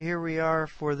Here we are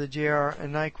for the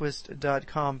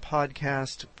jrnyquist.com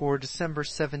podcast for December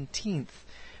 17th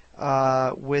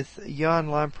with Jan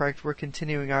Lamprecht. We're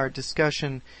continuing our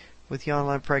discussion with Jan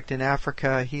Lamprecht in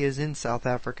Africa. He is in South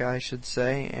Africa, I should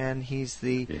say, and he's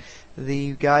the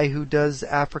guy who does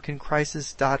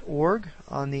AfricanCrisis.org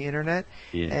on the internet.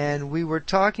 Yes. And we were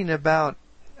talking about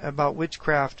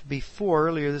witchcraft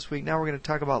earlier this week. Now we're going to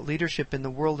talk about leadership in the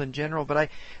world in general.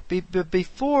 But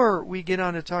before we get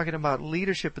on to talking about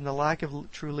leadership and the lack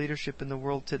of true leadership in the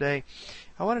world today,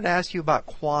 I wanted to ask you about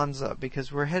Kwanzaa,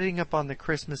 because we're heading up on the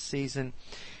Christmas season,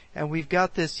 and we've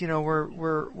got this.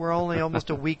 We're only almost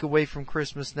a week away from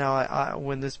Christmas now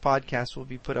when this podcast will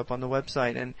be put up on the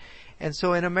website, and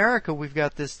so in America we've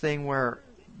got this thing where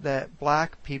that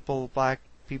black people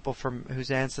from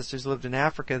whose ancestors lived in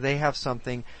Africa, they have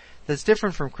something that's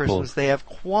different from Christmas. Cool. They have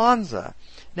Kwanzaa.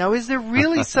 Now, is there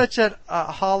really such a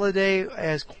holiday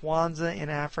as Kwanzaa in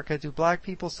Africa? Do black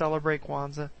people celebrate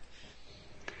Kwanzaa?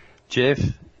 Jeff,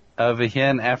 over here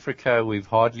in Africa, we've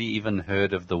hardly even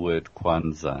heard of the word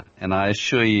Kwanzaa. And I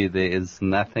assure you there's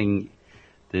nothing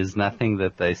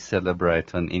that they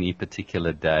celebrate on any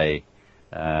particular day,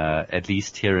 at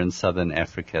least here in southern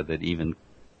Africa, that even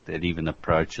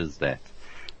approaches that.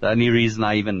 The only reason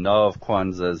I even know of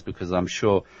Kwanzaa is because I'm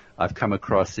sure I've come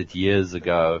across it years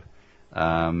ago,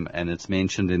 and it's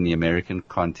mentioned in the American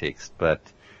context, but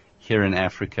here in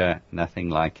Africa, nothing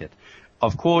like it.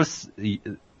 Of course,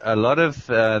 a lot of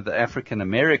the African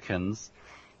Americans,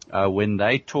 when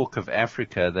they talk of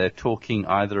Africa, they're talking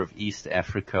either of East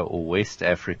Africa or West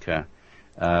Africa,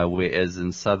 whereas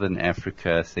in Southern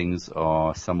Africa, things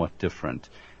are somewhat different.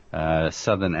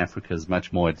 Southern Africa is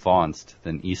much more advanced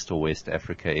than East or West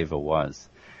Africa ever was.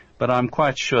 But I'm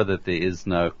quite sure that there is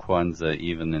no Kwanzaa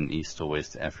even in East or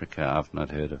West Africa. I've not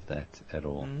heard of that at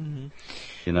all. Mm-hmm.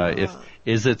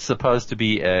 Is it supposed to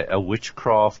be a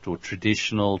witchcraft or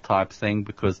traditional type thing?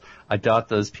 Because I doubt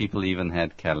those people even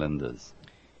had calendars.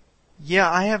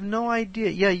 Yeah, I have no idea.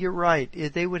 Yeah, you're right.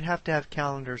 They would have to have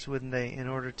calendars, wouldn't they, in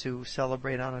order to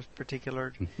celebrate on a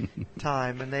particular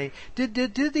time? And they did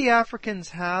the Africans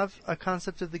have a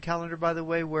concept of the calendar, by the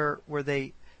way, where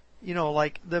they,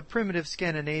 like the primitive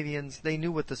Scandinavians, they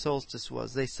knew what the solstice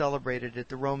was. They celebrated it.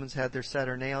 The Romans had their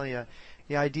Saturnalia.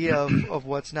 The idea of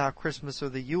what's now Christmas or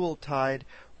the Yuletide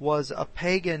was a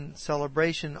pagan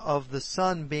celebration of the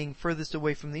sun being furthest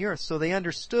away from the earth. So they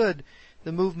understood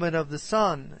the movement of the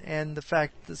sun and the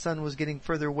fact that the sun was getting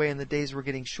further away and the days were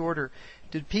getting shorter.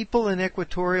 Did people in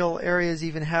equatorial areas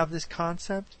even have this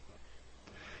concept?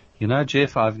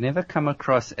 Jeff, I've never come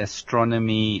across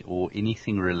astronomy or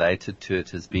anything related to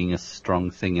it as being a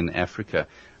strong thing in Africa.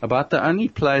 About the only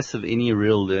place of any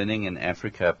real learning in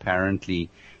Africa, apparently,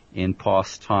 in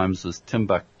past times was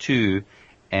Timbuktu,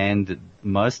 and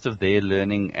most of their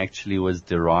learning actually was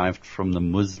derived from the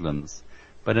Muslims.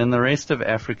 But in the rest of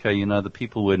Africa, the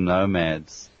people were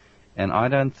nomads. And I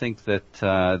don't think that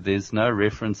there's no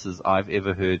references I've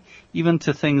ever heard, even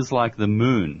to things like the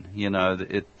moon.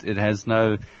 It has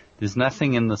there's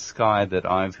nothing in the sky that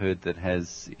I've heard that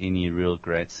has any real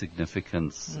great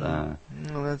significance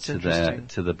that's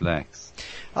to the blacks.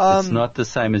 It's not the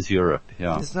same as Europe.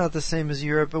 Yeah, it's not the same as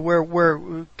Europe, but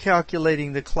where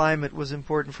calculating the climate was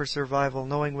important for survival.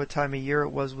 Knowing what time of year it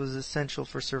was essential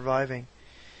for surviving.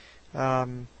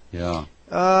 Okay,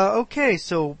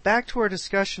 so back to our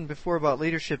discussion before about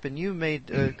leadership, and you made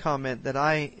a comment that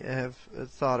I have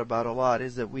thought about a lot,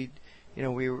 is that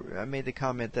I made the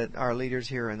comment that our leaders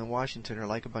here in Washington are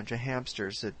like a bunch of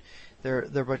hamsters, that they're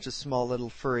a bunch of small little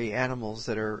furry animals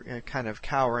that are kind of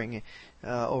cowering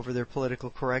over their political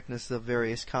correctness of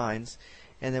various kinds,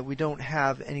 and that we don't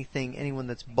have anyone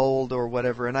that's bold or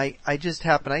whatever. And I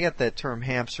got that term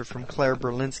hamster from Claire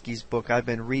Berlinski's book. I've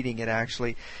been reading it,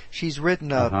 actually. She's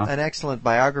written an excellent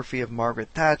biography of Margaret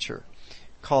Thatcher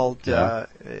called,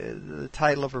 the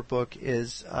title of her book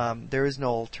is, There Is No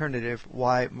Alternative,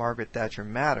 Why Margaret Thatcher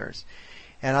Matters.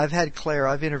 And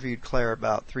I've interviewed Claire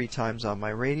about 3 times on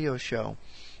my radio show,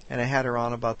 and I had her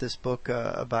on about this book,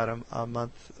 about a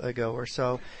month ago or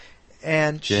so.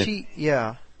 And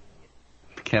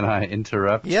Can I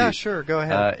interrupt you? Yeah, sure. Go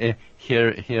ahead.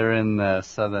 Here in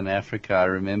Southern Africa, I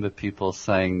remember people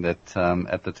saying that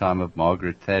at the time of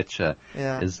Margaret Thatcher,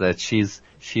 is that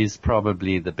she's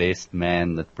probably the best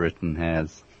man that Britain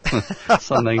has.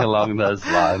 Something along those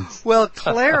lines. Well,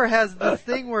 Claire has the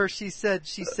thing where she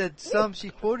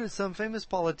quoted some famous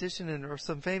politician or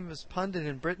some famous pundit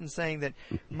in Britain saying that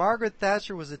Margaret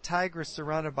Thatcher was a tigress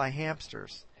surrounded by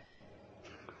hamsters.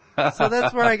 So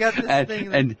that's where I got this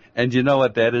thing. And you know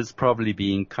what? That is probably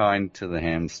being kind to the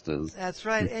hamsters. That's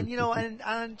right. And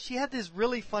and she had this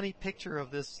really funny picture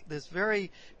of this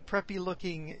very preppy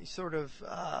looking sort of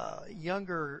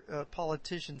younger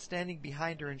politician standing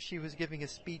behind her, and she was giving a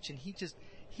speech, and he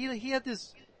had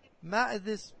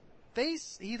this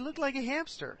face. He looked like a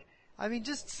hamster. I mean,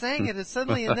 just saying it, and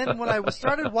suddenly, and then when I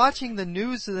started watching the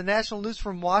news, the national news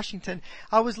from Washington,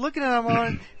 I was looking at them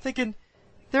and thinking,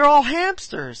 they're all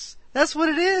hamsters. That's what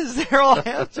it is. They're all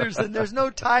hamsters, and there's no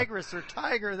tigress or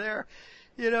tiger there,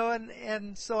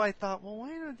 and so I thought, well,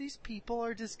 these people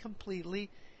are just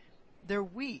they're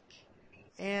weak.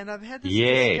 And I've had this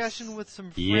discussion with some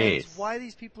friends, why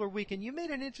these people are weak. And you made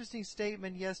an interesting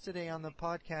statement yesterday on the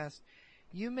podcast.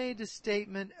 You made a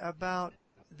statement about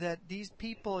that these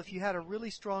people, if you had a really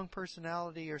strong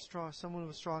personality or someone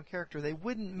with strong character, they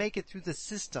wouldn't make it through the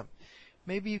system.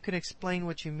 Maybe you can explain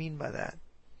what you mean by that.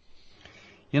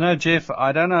 Jeff,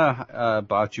 I don't know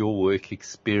about your work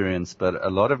experience, but a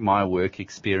lot of my work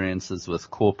experiences with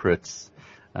corporates,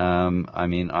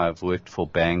 I've worked for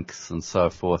banks and so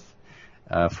forth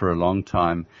for a long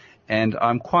time, and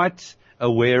I'm quite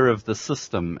aware of the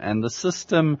system, and the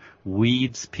system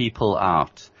weeds people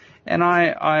out. And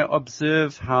I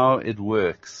observe how it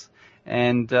works.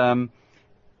 And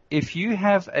if you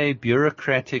have a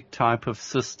bureaucratic type of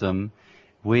system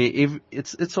where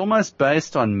it's almost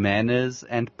based on manners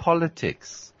and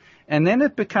politics, and then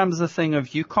it becomes a thing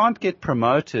of you can't get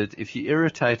promoted if you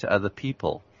irritate other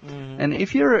people. Mm-hmm. And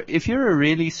if you're a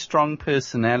really strong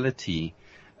personality,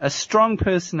 a strong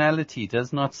personality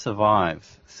does not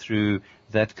survive through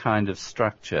that kind of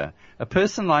structure. A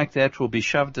person like that will be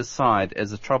shoved aside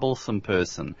as a troublesome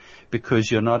person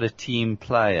because you're not a team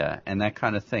player and that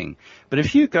kind of thing. But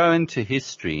if you go into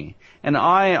history, and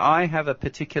I have a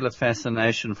particular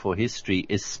fascination for history,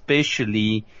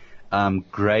 especially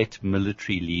great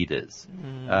military leaders.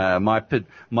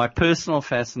 My personal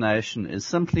fascination is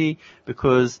simply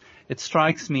because it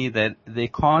strikes me that there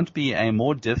can't be a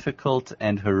more difficult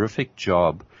and horrific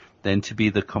job than to be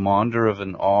the commander of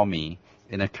an army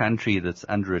in a country that's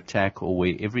under attack or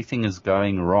where everything is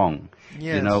going wrong.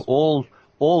 Yes. All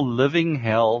living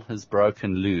hell has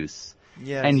broken loose.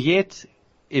 Yes. And yet,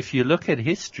 if you look at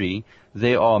history,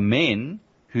 there are men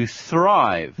who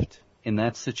thrived in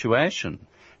that situation.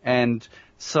 And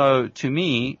so, to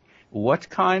me, what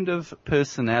kind of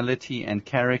personality and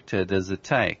character does it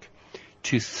take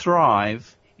to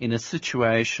thrive in a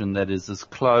situation that is as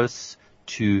close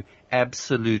to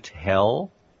absolute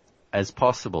hell as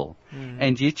possible?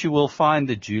 And yet you will find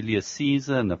that Julius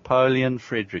Caesar, Napoleon,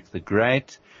 Frederick the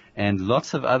Great, and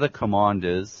lots of other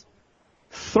commanders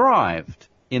thrived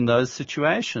in those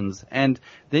situations. And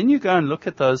then you go and look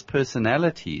at those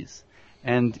personalities,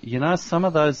 and some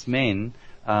of those men,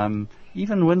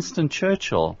 even Winston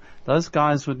Churchill, those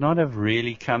guys would not have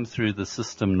really come through the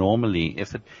system normally.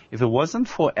 If it wasn't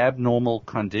for abnormal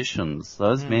conditions,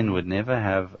 those men would never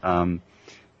have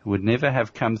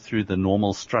come through the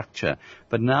normal structure.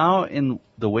 But now in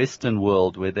the Western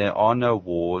world, where there are no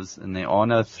wars and there are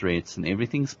no threats and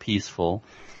everything's peaceful,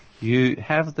 you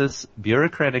have this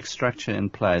bureaucratic structure in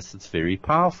place that's very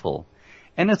powerful.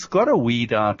 And it's got to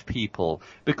weed out people,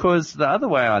 because the other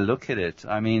way I look at it,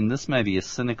 this may be a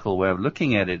cynical way of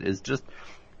looking at it, is just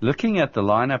looking at the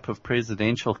lineup of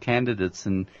presidential candidates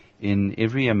in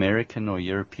every American or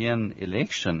European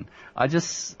election. I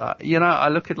just, I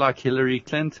look at like Hillary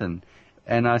Clinton,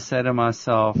 and I say to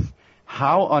myself,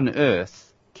 how on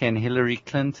earth can Hillary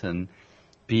Clinton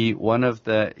be one of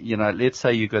the, let's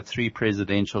say you got 3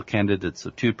 presidential candidates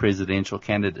or 2 presidential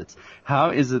candidates.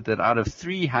 How is it that out of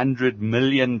 300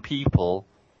 million people,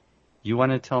 you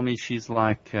want to tell me she's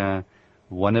like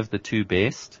one of the 2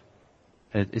 best?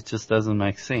 It just doesn't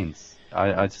make sense.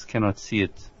 I just cannot see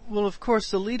it. Well, of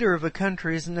course, the leader of a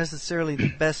country isn't necessarily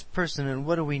the best person, and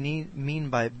what do we mean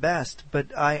by best? But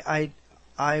I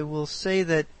will say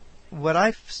that what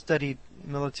I've studied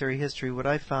military history, what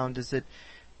I found is that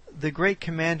the great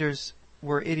commanders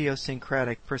were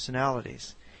idiosyncratic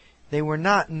personalities. They were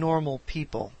not normal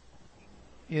people.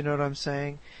 You know what I'm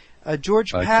saying?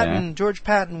 George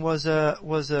Patton was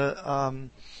an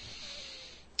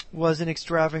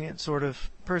extravagant sort of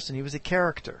person. He was a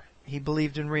character. He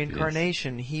believed in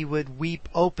reincarnation. Yes. He would weep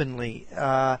openly.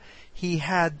 He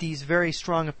had these very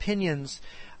strong opinions.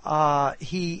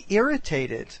 He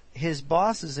irritated his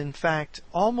bosses. In fact,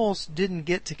 almost didn't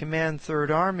get to command Third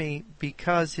Army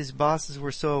because his bosses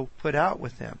were so put out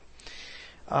with him.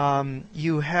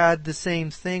 You had the same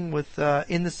thing with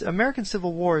in the American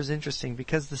Civil War is interesting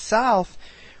because the South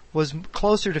was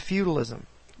closer to feudalism,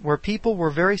 where people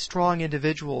were very strong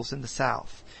individuals in the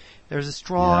South. There's a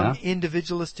strong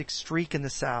individualistic streak in the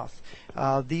South.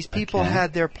 These people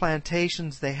had their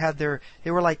plantations. They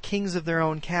were like kings of their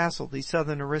own castle, these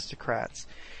Southern aristocrats.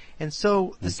 And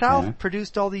so the South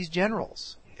produced all these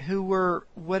generals who were,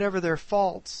 whatever their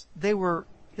faults, they were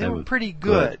pretty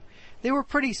good. They were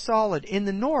pretty solid. In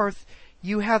the North,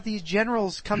 you have these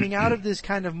generals coming out of this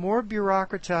kind of more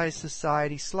bureaucratized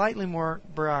society, slightly more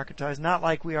bureaucratized, not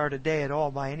like we are today at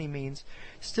all by any means.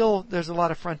 Still, there's a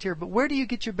lot of frontier. But where do you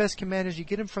get your best commanders? You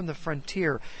get them from the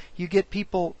frontier. You get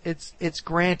people, it's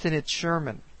Grant and it's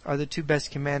Sherman are the two best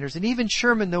commanders. And even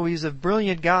Sherman, though he's a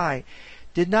brilliant guy,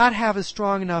 did not have a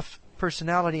strong enough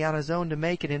personality on his own to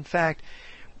make it. In fact,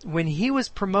 when he was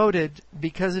promoted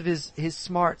because of his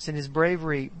smarts and his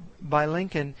bravery by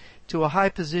Lincoln to a high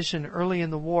position early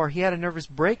in the war, he had a nervous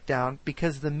breakdown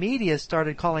because the media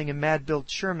started calling him Mad Bill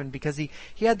Sherman because he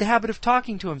had the habit of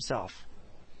talking to himself.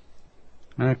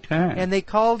 Okay. And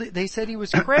they said he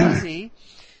was crazy,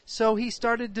 so he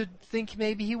started to think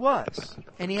maybe he was.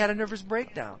 And he had a nervous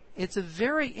breakdown. It's a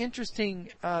very interesting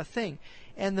thing.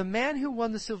 And the man who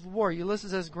won the Civil War,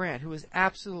 Ulysses S. Grant, who was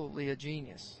absolutely a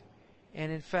genius. And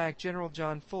in fact, General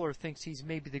John Fuller thinks he's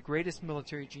maybe the greatest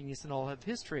military genius in all of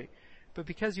history. But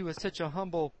because he was such a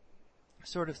humble,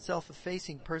 sort of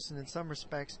self-effacing person in some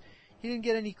respects, he didn't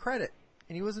get any credit.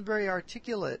 And he wasn't very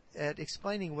articulate at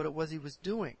explaining what it was he was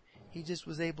doing. He just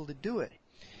was able to do it.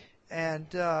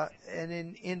 And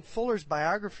in Fuller's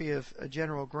biography of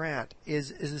General Grant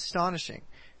is astonishing.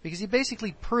 Because he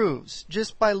basically proves,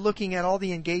 just by looking at all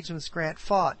the engagements Grant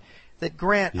fought, that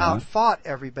Grant outfought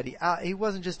everybody. He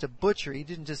wasn't just a butcher. He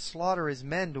didn't just slaughter his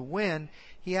men to win.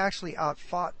 He actually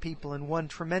outfought people and won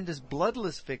tremendous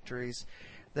bloodless victories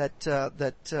that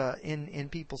in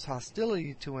people's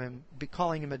hostility to him,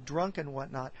 calling him a drunk and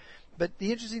whatnot. But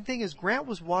the interesting thing is Grant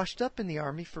was washed up in the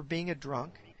Army for being a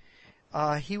drunk.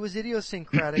 He was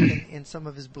idiosyncratic in some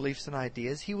of his beliefs and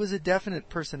ideas. He was a definite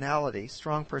personality,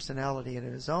 strong personality in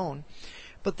his own.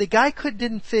 But the guy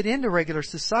didn't fit into regular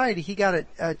society. He got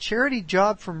a charity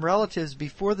job from relatives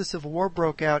before the Civil War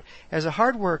broke out as a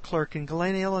hardware clerk in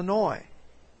Galena, Illinois.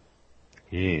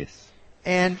 Yes.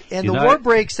 And the war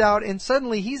breaks out, and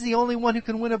suddenly he's the only one who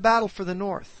can win a battle for the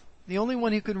North. The only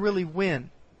one who can really win.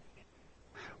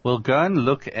 Well, go and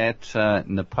look at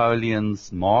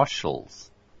Napoleon's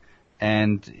marshals.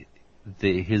 And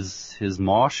his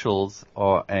marshals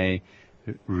are a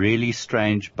really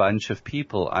strange bunch of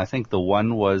people. I think the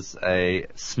one was a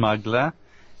smuggler,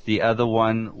 the other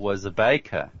one was a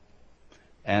baker,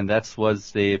 and that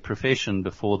was their profession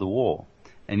before the war.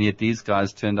 And yet these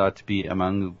guys turned out to be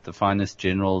among the finest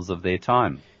generals of their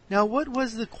time. Now, what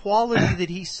was the quality that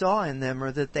he saw in them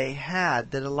or that they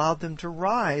had that allowed them to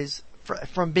rise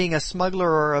from being a smuggler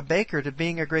or a baker to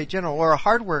being a great general, or a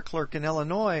hardware clerk in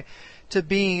Illinois to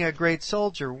being a great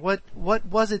soldier? What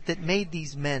was it that made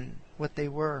these men what they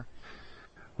were?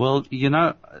 Well,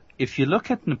 if you look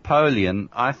at Napoleon,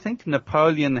 I think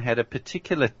Napoleon had a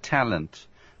particular talent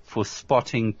for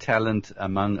spotting talent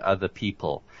among other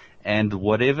people. And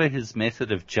whatever his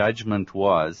method of judgment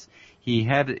was, he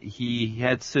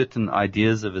had certain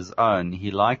ideas of his own. He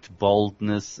liked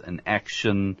boldness and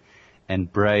action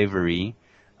and bravery.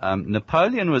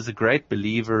 Napoleon was a great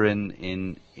believer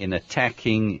in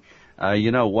attacking.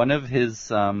 One of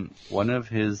his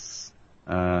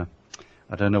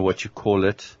I don't know what you call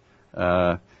it.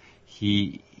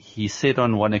 He said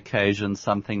on one occasion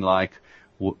something like,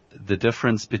 the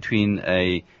difference between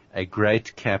a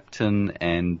great captain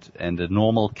and a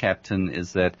normal captain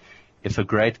is that if a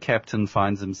great captain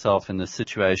finds himself in a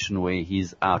situation where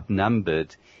he's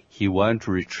outnumbered, he won't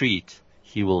retreat,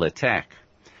 he will attack.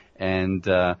 And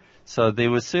so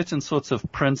there were certain sorts of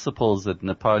principles that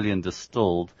Napoleon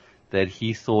distilled that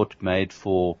he thought made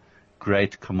for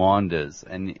great commanders,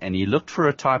 and he looked for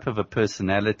a type of a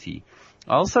personality.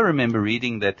 I also remember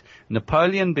reading that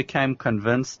Napoleon became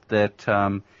convinced that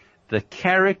the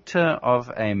character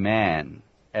of a man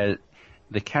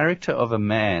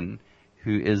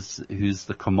who's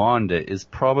the commander is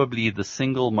probably the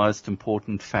single most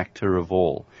important factor of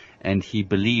all. And he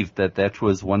believed that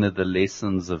was one of the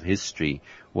lessons of history,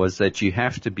 was that you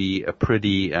have to be a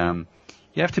pretty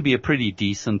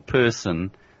decent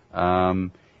person,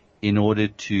 in order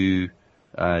to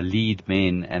lead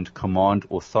men and command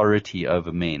authority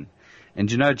over men. And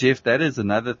Jeff, that is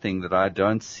another thing that I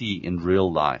don't see in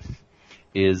real life,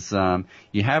 is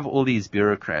you have all these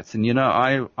bureaucrats, and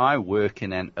I work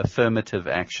in an affirmative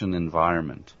action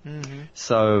environment. Mm-hmm.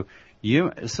 So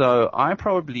I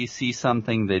probably see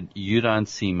something that you don't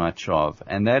see much of,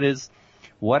 and that is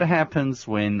what happens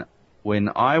when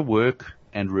I work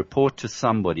and report to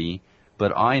somebody,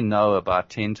 but I know about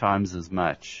 10 times as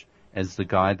much as the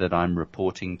guy that I'm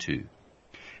reporting to.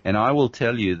 And I will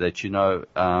tell you that,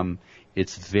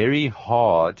 it's very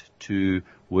hard to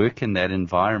work in that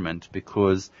environment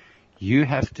because you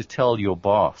have to tell your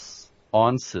boss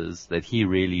answers that he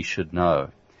really should know.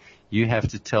 You have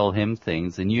to tell him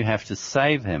things, and you have to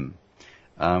save him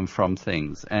from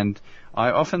things. And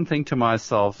I often think to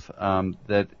myself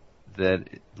that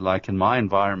like in my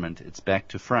environment, it's back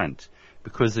to front,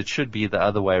 because it should be the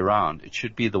other way around. It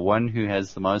should be the one who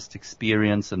has the most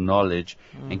experience and knowledge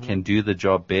and can do the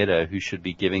job better who should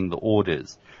be giving the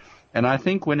orders. And I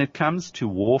think when it comes to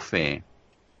warfare,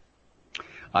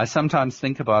 I sometimes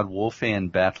think about warfare and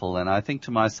battle, and I think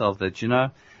to myself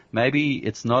that, maybe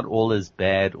it's not all as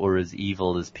bad or as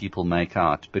evil as people make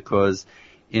out, because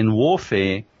in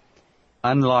warfare,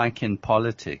 unlike in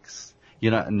politics,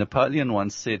 Napoleon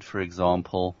once said, for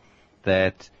example,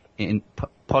 that in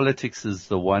politics is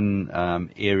the one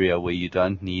area where you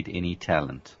don't need any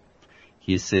talent.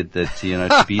 He said that,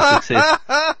 to be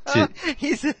successful.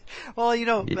 He said, well,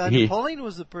 Napoleon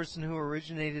was the person who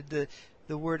originated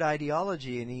the word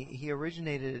ideology, and he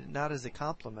originated it not as a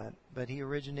compliment, but he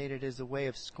originated as a way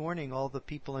of scorning all the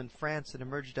people in France that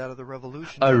emerged out of the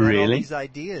revolution. Oh, really? All these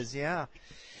ideas, yeah.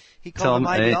 He called them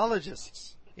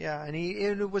ideologists. Yeah, and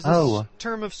it was a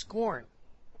term of scorn.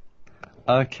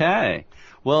 Okay.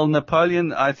 Well,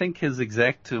 Napoleon, I think his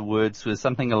exact words were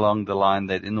something along the line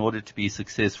that in order to be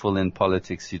successful in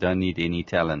politics, you don't need any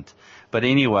talent. But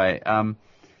anyway,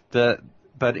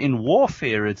 but in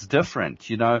warfare, it's different.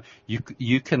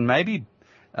 You can maybe,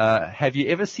 have you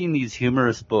ever seen these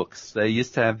humorous books? They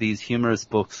used to have these humorous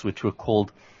books which were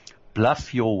called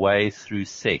Bluff Your Way Through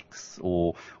Sex,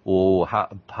 or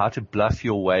how to bluff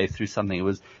your way through something.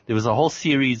 There was a whole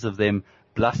series of them,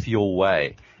 Bluff Your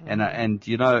Way. And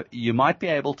you might be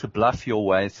able to bluff your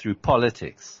way through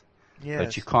politics,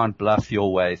 but you can't bluff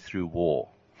your way through war.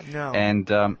 No.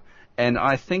 And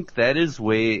I think that is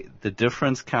where the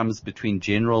difference comes between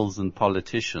generals and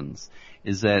politicians,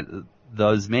 is that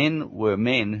those men were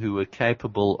men who were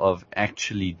capable of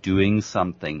actually doing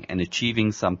something and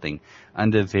achieving something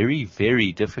under very,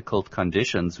 very difficult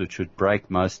conditions, which would break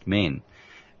most men.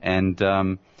 And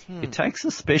it takes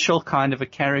a special kind of a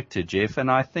character, Jeff, and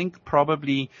I think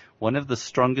probably one of the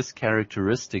strongest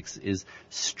characteristics is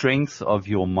strength of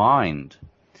your mind.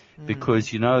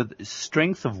 Because,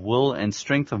 strength of will and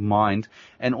strength of mind,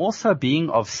 and also being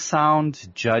of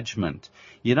sound judgment.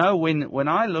 When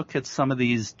I look at some of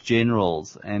these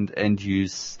generals and you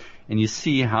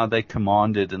see how they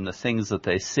commanded and the things that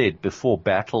they said before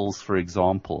battles, for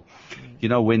example,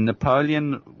 when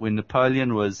Napoleon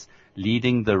was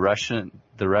leading the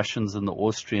Russians and the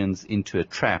Austrians into a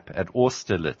trap at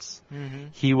Austerlitz.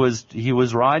 He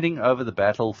was riding over the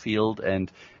battlefield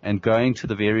and going to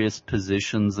the various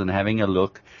positions and having a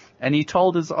look. And he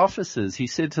told his officers, he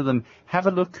said to them, have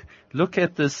a look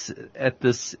at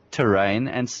this terrain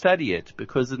and study it,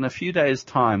 because in a few days'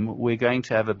 time we're going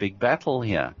to have a big battle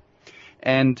here.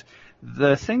 And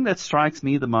the thing that strikes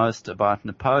me the most about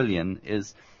Napoleon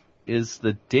is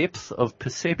the depth of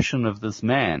perception of this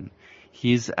man.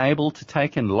 He's able to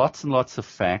take in lots and lots of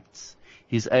facts.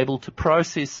 He's able to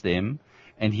process them,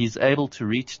 and he's able to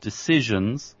reach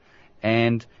decisions,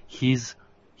 and he's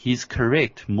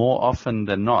correct more often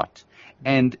than not.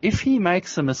 And if he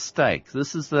makes a mistake,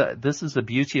 this is the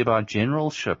beauty about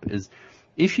generalship, is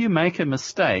if you make a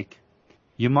mistake,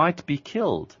 you might be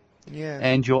killed. Yes.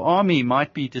 And your army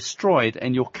might be destroyed,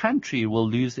 and your country will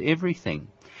lose everything.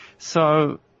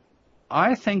 So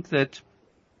I think that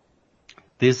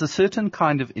there's a certain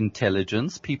kind of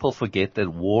intelligence. People forget that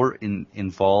war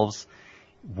involves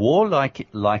war,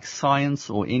 like science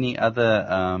or any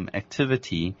other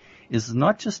activity, is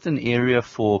not just an area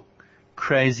for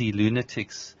crazy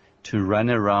lunatics to run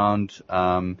around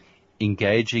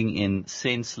engaging in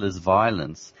senseless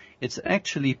violence. It's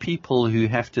actually people who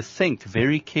have to think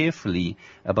very carefully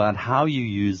about how you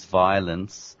use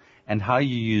violence and how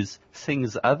you use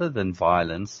things other than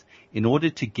violence in order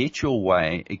to get your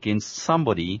way against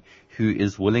somebody who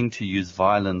is willing to use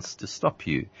violence to stop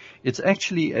you. It's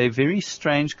actually a very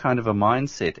strange kind of a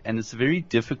mindset, and it's a very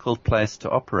difficult place to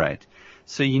operate.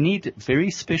 So you need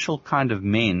very special kind of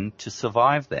men to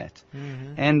survive that.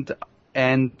 And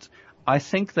I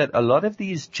think that a lot of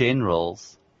these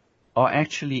generals are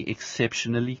actually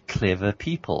exceptionally clever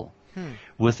people.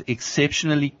 With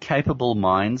exceptionally capable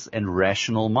minds and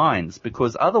rational minds,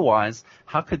 because otherwise,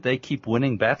 how could they keep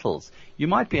winning battles? You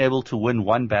might be able to win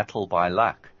one battle by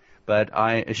luck, but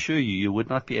I assure you, you would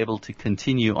not be able to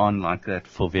continue on like that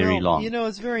for very long.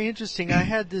 It's very interesting. I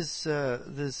had this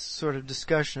sort of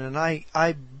discussion, and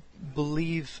I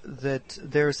believe that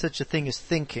there is such a thing as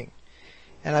thinking.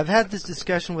 And I've had this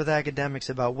discussion with academics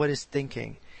about what is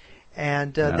thinking.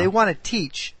 And Yeah. they want to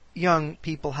teach young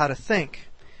people how to think.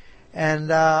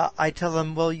 And I tell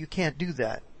them, well, you can't do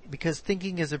that because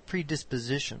thinking is a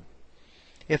predisposition.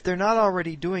 If they're not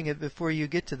already doing it before you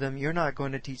get to them, you're not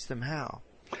going to teach them how.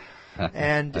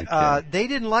 And Okay. they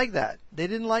didn't like that. They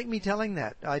didn't like me telling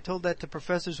that. I told that to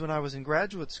professors when I was in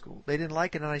graduate school. They didn't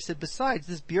like it, and I said, besides,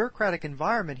 this bureaucratic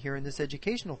environment here in this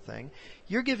educational thing,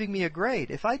 you're giving me a grade.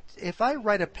 If I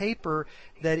write a paper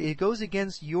that it goes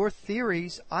against your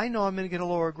theories, I know I'm going to get a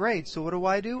lower grade. So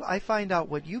what do? I find out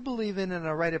what you believe in, and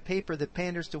I write a paper that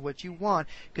panders to what you want,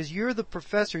 because you're the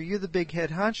professor, you're the big head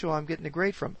honcho I'm getting a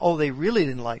grade from. Oh, they really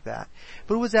didn't like that.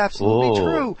 But it was absolutely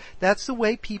true. That's the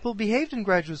way people behaved in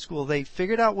graduate school. They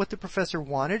figured out what the professor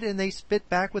wanted, and they spit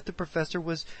back what the professor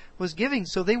was giving.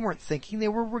 So they weren't thinking, they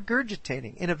were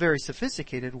regurgitating in a very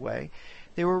sophisticated way.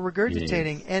 They were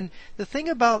regurgitating. Yes. And the thing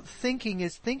about thinking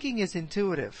is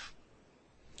intuitive.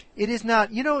 It is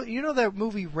not, you know that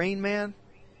movie Rain Man,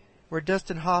 where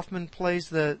Dustin Hoffman plays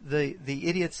the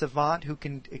idiot savant who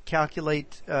can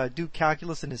do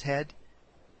calculus in his head?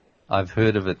 I've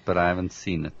heard of it, but I haven't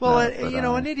seen it. Well,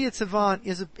 no, an idiot savant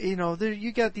is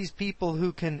you got these people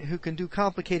who can do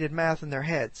complicated math in their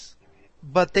heads,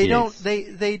 but they Yes.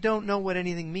 don't know what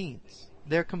anything means.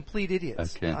 They're complete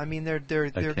idiots. Okay. I mean, they're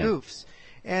Okay. goofs.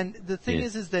 And the thing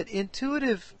Yes. is that an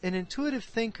intuitive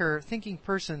thinking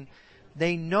person,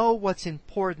 they know what's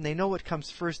important. They know what comes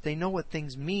first. They know what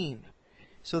things mean.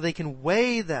 So they can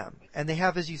weigh them, and they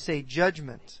have, as you say,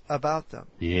 judgment about them.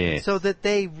 Yes. So that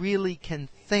they really can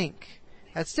think.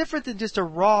 That's different than just a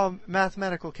raw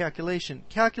mathematical calculation.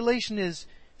 Calculation is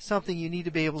something you need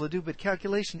to be able to do, but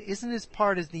calculation isn't as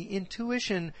part as the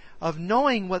intuition of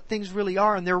knowing what things really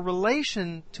are and their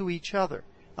relation to each other.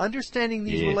 Understanding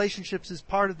these Yes. relationships is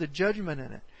part of the judgment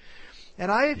in it. And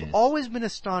I've always been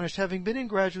astonished, having been in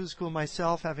graduate school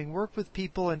myself, having worked with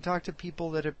people and talked to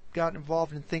people that have gotten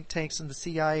involved in think tanks and the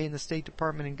CIA and the State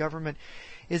Department and government,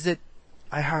 is that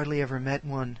I hardly ever met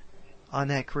one on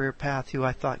that career path who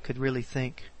I thought could really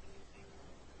think.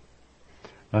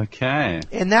 Okay.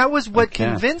 And that was what Okay.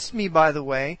 convinced me, by the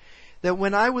way, that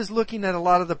when I was looking at a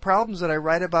lot of the problems that I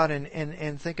write about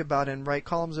and think about and write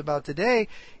columns about today,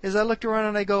 is I looked around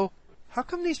and I go, how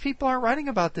come these people aren't writing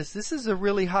about this? This is a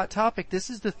really hot topic. This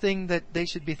is the thing that they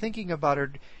should be thinking about.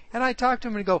 And I talk to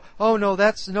them and go, oh no,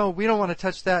 we don't want to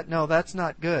touch that. No, that's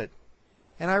not good.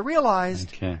 And I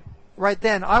realized right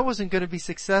then I wasn't going to be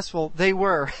successful. They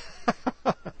were.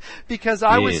 Because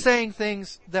I was saying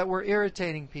things that were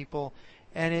irritating people.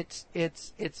 And it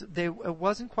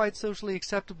wasn't quite socially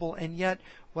acceptable, and yet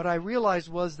what I realized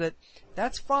was that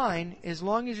that's fine as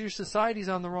long as your society's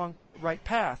on the right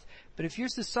path. But if your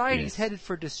society's headed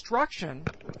for destruction,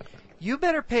 you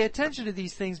better pay attention to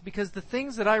these things, because the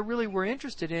things that I really were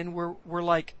interested in were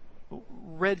like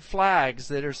red flags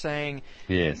that are saying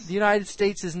the United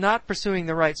States is not pursuing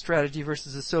the right strategy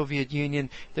versus the Soviet Union.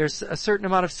 There's a certain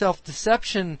amount of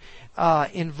self-deception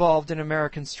involved in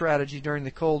American strategy during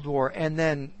the Cold War, and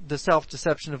then the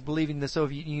self-deception of believing the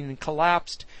Soviet Union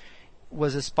collapsed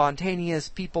was a spontaneous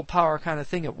people power kind of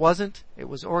thing. It wasn't. It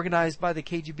was organized by the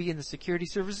KGB and the security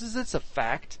services. It's a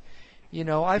fact. You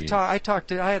know, I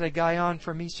had a guy on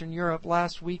from Eastern Europe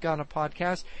last week on a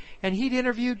podcast, and he'd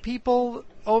interviewed people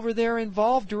over there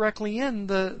involved directly in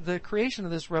the creation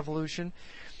of this revolution,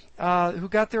 who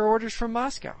got their orders from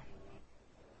Moscow.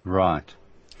 Right.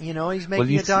 You know, he's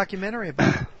making a documentary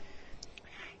about it.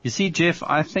 You see, Jeff,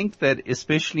 I think that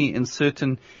especially in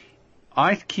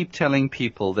I keep telling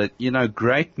people that,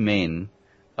 great men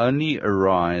only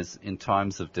arise in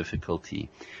times of difficulty.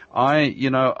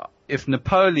 If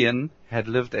Napoleon had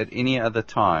lived at any other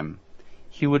time,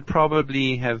 he would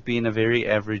probably have been a very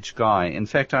average guy. In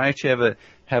fact, I actually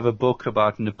have a book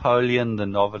about Napoleon the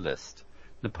novelist.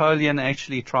 Napoleon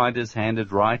actually tried his hand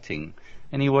at writing,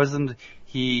 and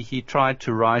he tried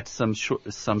to write some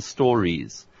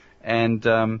stories,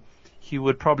 and he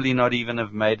would probably not even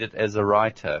have made it as a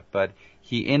writer, but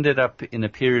he ended up in a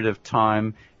period of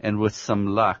time and with some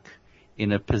luck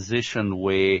in a position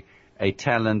where a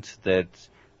talent that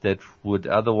would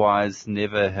otherwise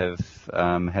never have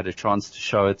had a chance to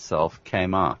show itself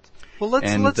came out. Well,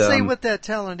 let's say what that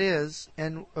talent is,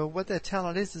 and what that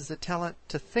talent is the talent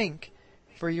to think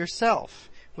for yourself,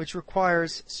 which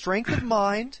requires strength of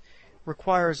mind,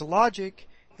 requires logic,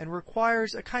 and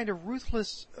requires a kind of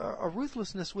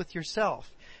ruthlessness with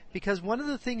yourself. Because one of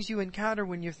the things you encounter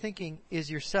when you're thinking is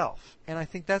yourself. And I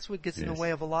think that's what gets in the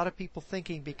way of a lot of people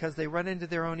thinking, because they run into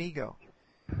their own ego.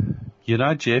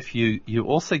 Jeff, you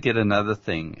also get another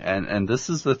thing, and this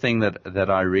is the thing that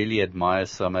I really admire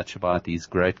so much about these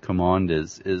great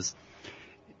commanders, is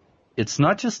it's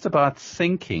not just about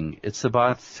thinking, it's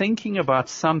about thinking about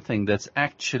something that's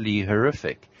actually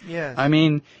horrific. Yes. I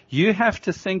mean, you have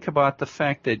to think about the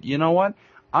fact that, you know what,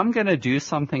 I'm going to do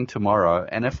something tomorrow,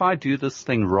 and if I do this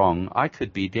thing wrong, I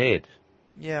could be dead.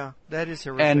 Yeah, that is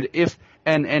horrific.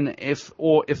 And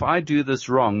if I do this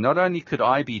wrong, not only could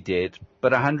I be dead,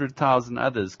 but 100,000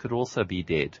 others could also be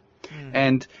dead.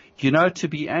 And, you know, to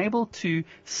be able to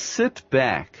sit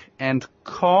back and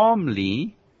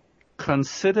calmly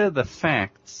consider the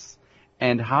facts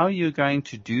and how you're going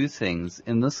to do things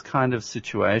in this kind of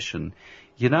situation,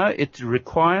 you know, it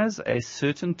requires a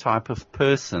certain type of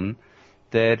person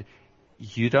that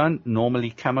you don't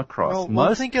normally come across.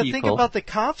 Well, think about the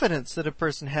confidence that a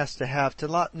person has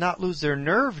to not lose their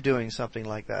nerve doing something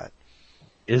like that.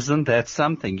 Isn't that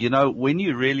something? You know, when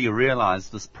you really realize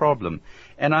this problem,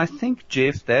 and I think,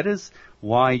 Jeff, that is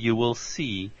why you will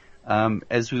see,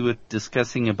 as we were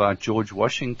discussing about George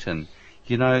Washington,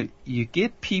 you know, you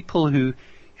get people who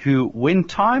when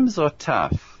times are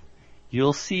tough,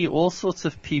 you'll see all sorts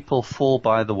of people fall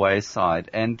by the wayside.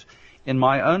 And in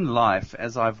my own life,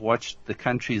 as I've watched the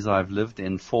countries I've lived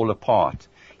in fall apart,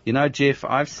 you know, Jeff,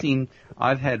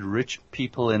 I've had rich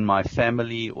people in my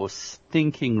family or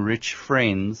stinking rich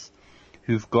friends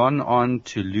who've gone on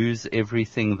to lose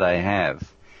everything they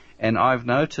have. And I've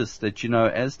noticed that, you know,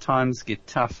 as times get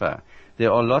tougher,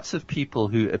 there are lots of people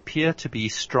who appear to be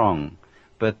strong,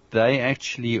 but they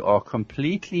actually are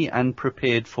completely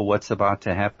unprepared for what's about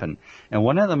to happen. And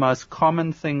one of the most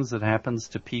common things that happens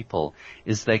to people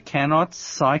is they cannot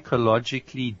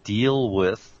psychologically deal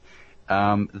with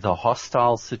the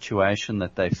hostile situation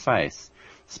that they face,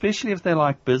 especially if they're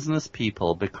like business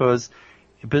people, because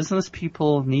business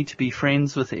people need to be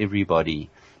friends with everybody.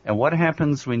 And what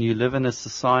happens when you live in a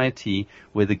society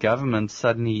where the government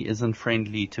suddenly isn't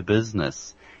friendly to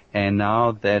business? And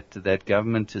now that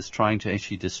government is trying to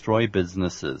actually destroy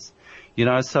businesses. You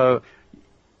know, so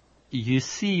you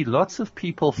see lots of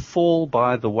people fall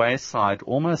by the wayside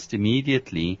almost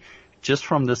immediately just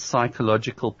from this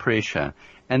psychological pressure.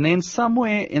 And then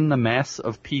somewhere in the mass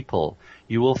of people,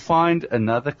 you will find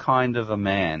another kind of a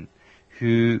man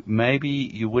who maybe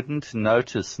you wouldn't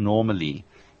notice normally.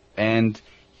 And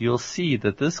you'll see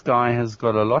that this guy has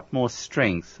got a lot more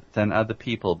strength than other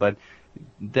people, but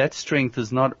that strength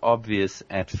is not obvious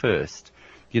at first.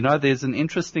 You know, there's an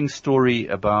interesting story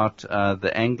about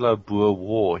the Anglo-Boer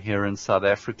War here in South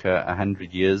Africa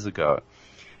 100 years ago.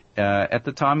 At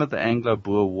the time of the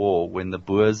Anglo-Boer War, when the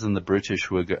Boers and the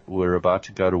British were about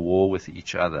to go to war with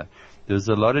each other, there was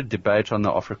a lot of debate on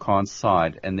the Afrikaans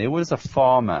side, and there was a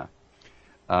farmer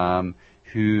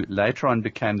who later on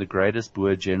became the greatest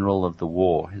Boer general of the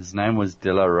war. His name was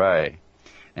De La Rey.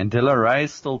 And De La Rey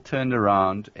still turned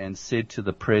around and said to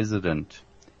the president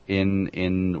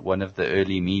in one of the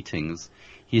early meetings,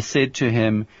 he said to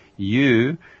him,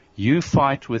 you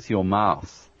fight with your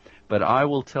mouth, but I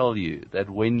will tell you that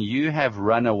when you have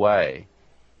run away,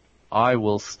 I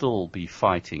will still be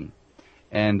fighting.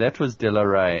 And that was De La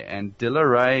Rey. And De La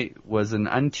Rey was an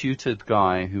untutored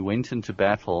guy who went into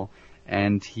battle,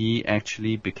 and he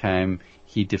actually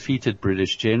he defeated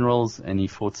British generals, and he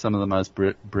fought some of the most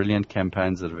brilliant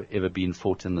campaigns that have ever been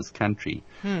fought in this country.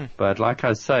 But like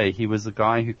I say, he was a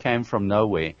guy who came from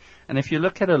nowhere. And if you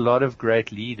look at a lot of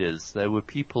great leaders, they were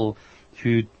people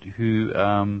who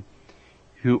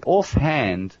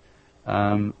offhand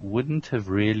wouldn't have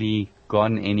really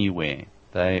gone anywhere.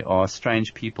 They are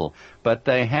strange people, but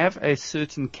they have a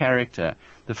certain character.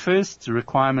 The first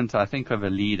requirement, I think, of a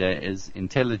leader is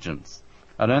intelligence.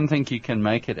 I don't think you can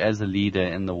make it as a leader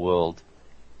in the world,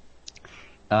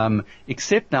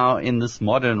 except now in this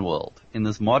modern world. In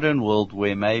this modern world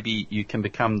where maybe you can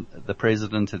become the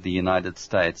president of the United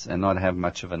States and not have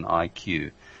much of an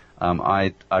IQ.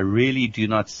 I really do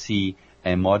not see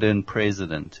a modern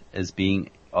president as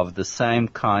being of the same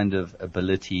kind of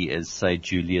ability as, say,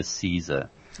 Julius Caesar.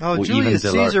 Oh, Julius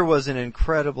Caesar was an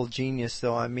incredible genius,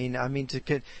 though. I mean,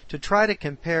 to try to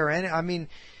compare, and I mean,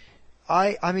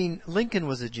 Lincoln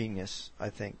was a genius. I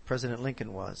think President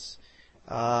Lincoln was.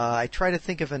 I try to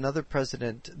think of another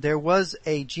president. There was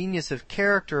a genius of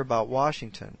character about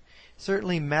Washington.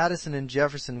 Certainly, Madison and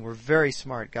Jefferson were very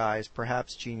smart guys,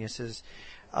 perhaps geniuses,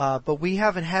 but we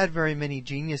haven't had very many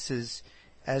geniuses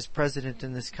as president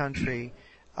in this country.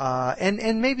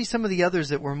 And maybe some of the others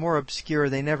that were more obscure,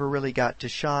 they never really got to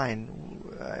shine.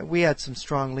 We had some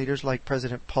strong leaders like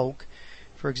President Polk,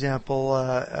 for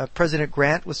example. President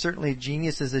Grant was certainly a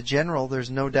genius as a general, there's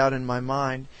no doubt in my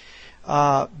mind.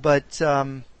 But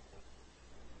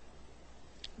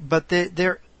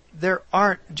there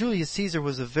aren't, Julius Caesar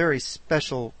was a very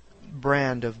special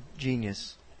brand of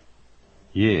genius.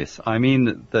 Yes, I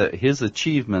mean his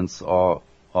achievements are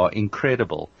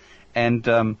incredible,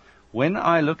 and when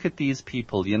I look at these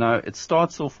people, it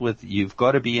starts off with you've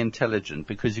got to be intelligent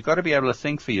because you've got to be able to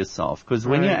think for yourself. Because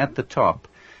when you're at the top,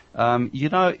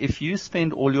 if you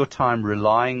spend all your time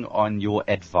relying on your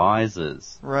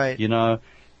advisors, Right.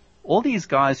 all these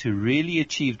guys who really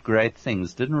achieved great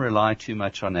things didn't rely too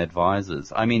much on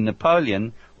advisors. I mean,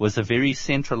 Napoleon was a very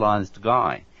centralized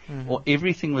guy. Or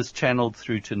everything was channeled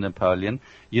through to Napoleon.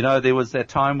 There was that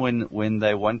time when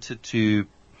they wanted to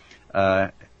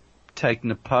take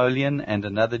Napoleon and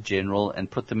another general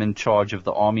and put them in charge of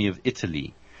the army of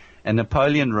Italy. And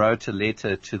Napoleon wrote a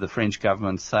letter to the French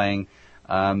government saying,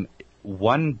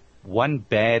 one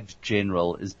bad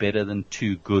general is better than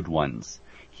two good ones.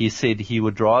 He said he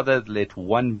would rather let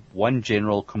one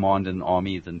general command an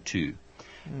army than two.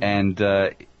 And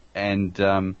there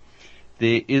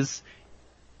is,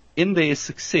 in their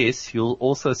success, you'll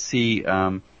also see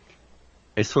a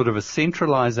sort of a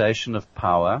centralization of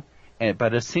power,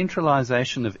 but a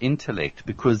centralization of intellect,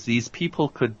 because these people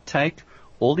could take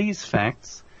all these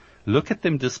facts, look at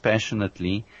them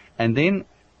dispassionately, and then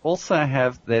also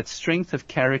have that strength of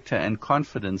character and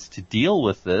confidence to deal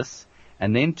with this,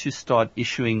 and then to start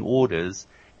issuing orders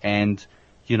and,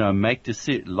 make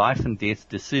life and death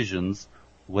decisions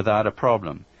without a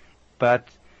problem. But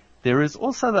there is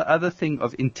also the other thing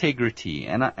of integrity,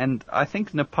 and I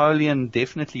think Napoleon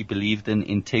definitely believed in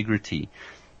integrity.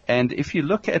 And if you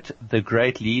look at the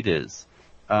great leaders,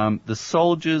 the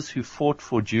soldiers who fought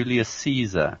for Julius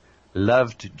Caesar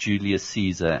loved Julius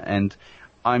Caesar, and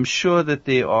I'm sure that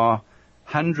there are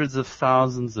hundreds of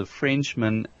thousands of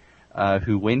Frenchmen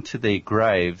who went to their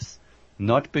graves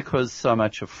not because so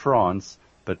much of France,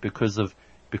 but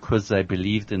because they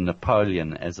believed in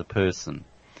Napoleon as a person.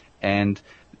 And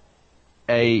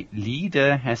a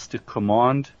leader has to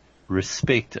command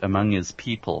respect among his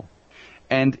people.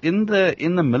 And in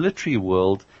the military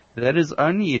world, that is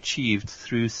only achieved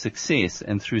through success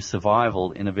and through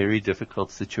survival in a very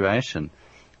difficult situation.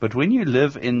 But when you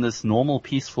live in this normal,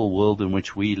 peaceful world in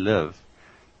which we live,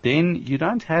 then you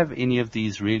don't have any of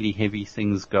these really heavy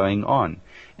things going on.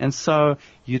 And so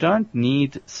you don't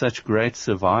need such great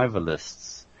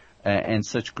survivalists and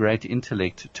such great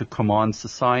intellect to command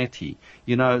society.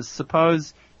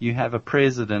 Suppose you have a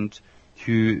president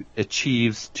who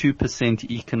achieves 2%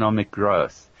 economic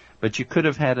growth, but you could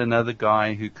have had another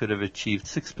guy who could have achieved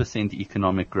 6%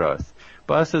 economic growth.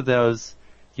 Both of those,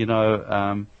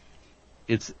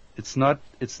 it's not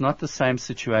the same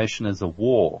situation as a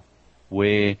war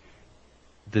where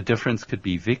the difference could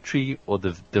be victory or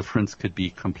the difference could be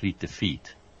complete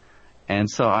defeat. And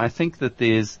so I think that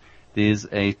there's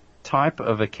a type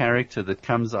of a character that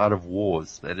comes out of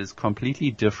wars that is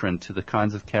completely different to the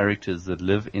kinds of characters that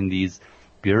live in these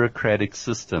bureaucratic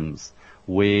systems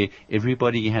where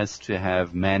everybody has to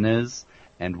have manners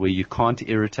and where you can't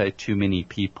irritate too many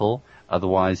people,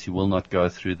 otherwise you will not go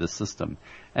through the system.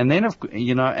 And then,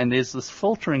 and there's this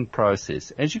filtering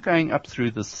process. As you're going up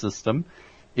through the system,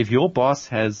 if your boss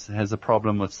has a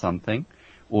problem with something,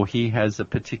 or he has a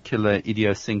particular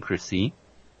idiosyncrasy,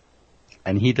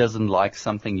 and he doesn't like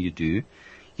something you do,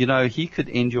 he could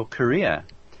end your career.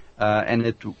 And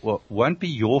it won't be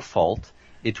your fault.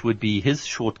 It would be his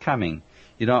shortcoming.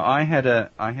 I had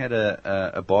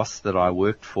a boss that I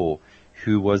worked for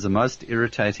who was a most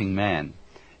irritating man.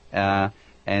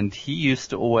 And he used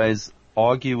to always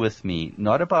argue with me,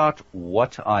 not about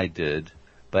what I did,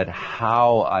 but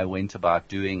how I went about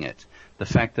doing it. The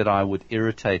fact that I would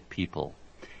irritate people.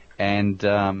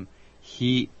 And,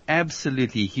 he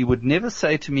would never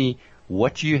say to me,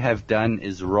 what you have done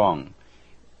is wrong.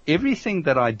 Everything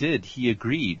that I did, he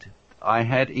agreed. I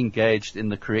had engaged in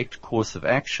the correct course of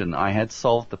action. I had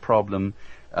solved the problem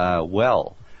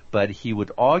well. But he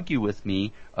would argue with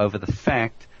me over the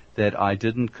fact that I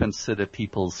didn't consider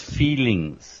people's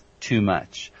feelings too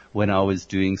much when I was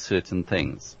doing certain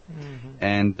things.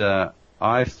 Mm-hmm.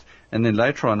 And then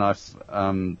later on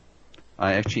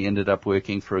I actually ended up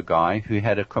working for a guy who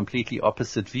had a completely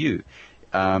opposite view.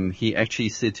 He actually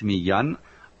said to me, Jan,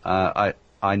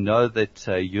 I know that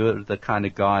you're the kind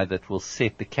of guy that will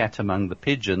set the cat among the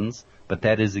pigeons, but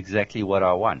that is exactly what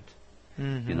I want.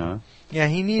 Mm-hmm. Yeah,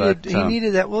 he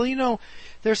needed that. Well,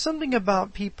 there's something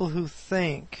about people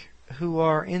who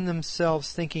are in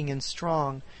themselves thinking and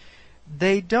strong.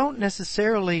 They don't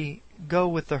necessarily go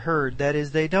with the herd. That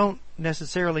is, they don't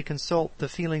necessarily consult the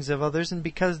feelings of others, and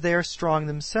because they're strong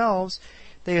themselves,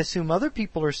 they assume other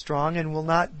people are strong and will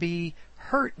not be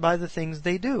hurt by the things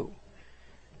they do.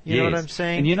 You know what I'm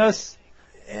saying? And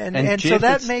And so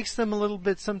that makes them a little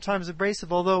bit sometimes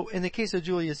abrasive, although in the case of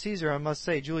Julius Caesar, I must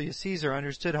say, Julius Caesar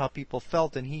understood how people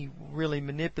felt, and he really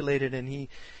manipulated, and he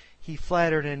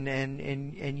flattered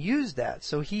and used that.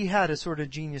 So he had a sort of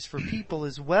genius for people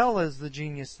as well as the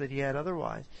genius that he had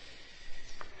otherwise.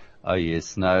 Oh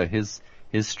yes, no, his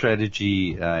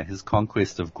strategy, his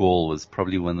conquest of Gaul was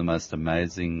probably one of the most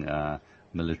amazing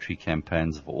military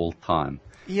campaigns of all time.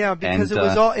 Yeah, because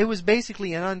it was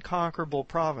basically an unconquerable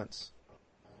province.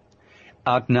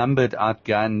 Outnumbered,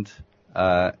 outgunned,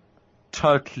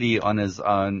 totally on his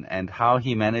own, and how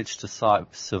he managed to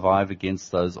survive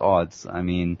against those odds. I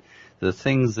mean, the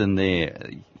things in there,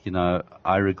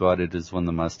 I regard it as one of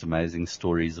the most amazing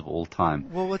stories of all time.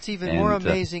 Well, what's even more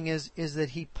amazing is that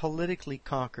he politically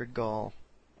conquered Gaul.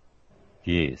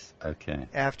 Yes, okay.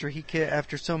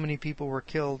 After so many people were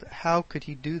killed, how could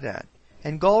he do that?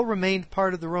 And Gaul remained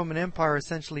part of the Roman Empire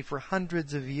essentially for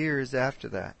hundreds of years after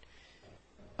that.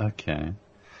 Okay.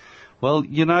 Well,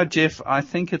 Jeff, I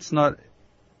think it's not,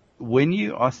 when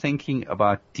you are thinking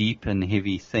about deep and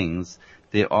heavy things,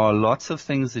 there are lots of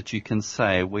things that you can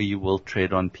say where you will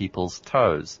tread on people's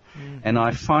toes. Mm-hmm. And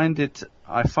I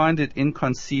find it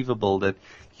inconceivable that,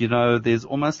 there's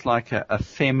almost like a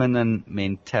feminine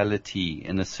mentality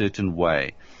in a certain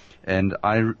way. And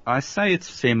I say it's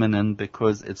feminine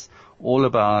because it's all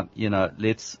about,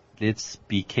 let's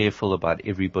be careful about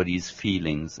everybody's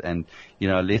feelings, and,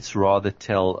 let's rather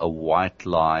tell a white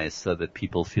lie so that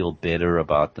people feel better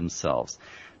about themselves.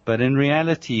 But in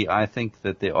reality, I think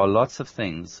that there are lots of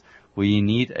things where you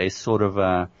need a sort of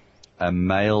a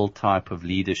male type of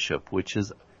leadership, which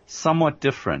is somewhat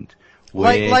different.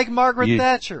 Like Margaret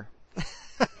Thatcher.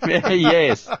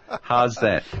 Yes. How's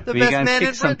that? We're going to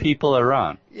kick some people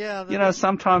around. Yeah.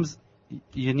 Sometimes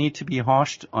you need to be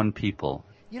harsh on people.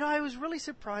 I was really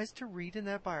surprised to read in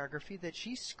that biography that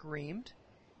she screamed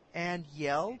and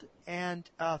yelled and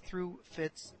threw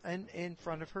fits in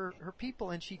front of her people,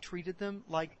 and she treated them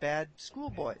like bad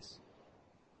schoolboys.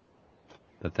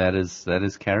 But that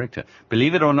is character.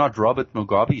 Believe it or not, Robert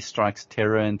Mugabe strikes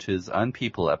terror into his own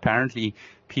people. Apparently,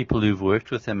 people who've worked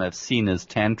with him have seen his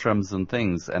tantrums and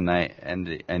things, and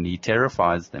he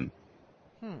terrifies them.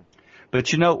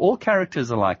 But all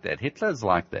characters are like that. Hitler's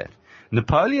like that.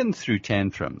 Napoleon threw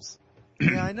tantrums.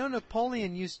 Yeah, I know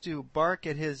Napoleon used to bark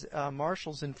at his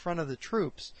marshals in front of the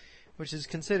troops, which is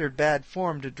considered bad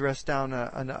form to dress down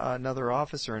another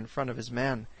officer in front of his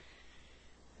men.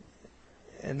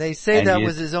 And they say that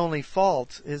was his only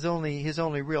fault. His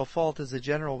only real fault as a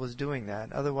general was doing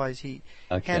that. Otherwise, he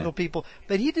handled people.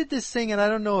 But he did this thing, and I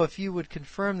don't know if you would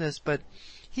confirm this, but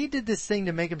he did this thing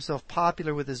to make himself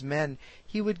popular with his men.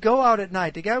 He would go out at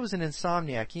night. The guy was an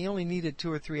insomniac. He only needed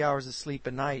 2 or 3 hours of sleep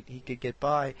a night. He could get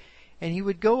by. And he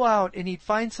would go out and he'd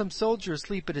find some soldier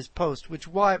asleep at his post, which,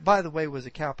 by the way, was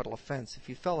a capital offense. If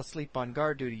you fell asleep on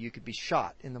guard duty, you could be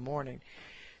shot in the morning.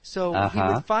 So he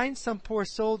would find some poor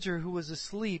soldier who was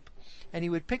asleep, and he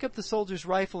would pick up the soldier's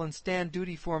rifle and stand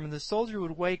duty for him, and the soldier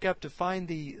would wake up to find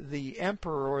the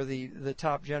emperor or the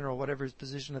top general, whatever his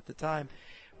position at the time,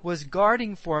 was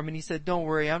guarding for him, and he said, "Don't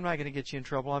worry, I'm not going to get you in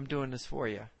trouble. I'm doing this for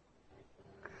you."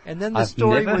 And then the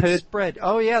story would spread.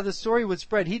 Oh yeah, the story would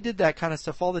spread. He did that kind of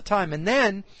stuff all the time. And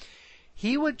then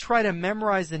he would try to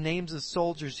memorize the names of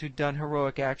soldiers who'd done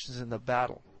heroic actions in the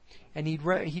battle. And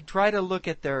he'd try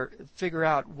to figure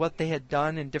out what they had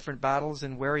done in different battles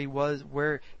and where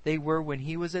they were when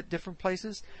he was at different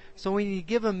places. So when he'd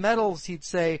give them medals, he'd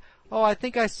say, "Oh, I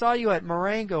think I saw you at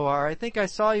Marengo, or I think I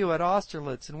saw you at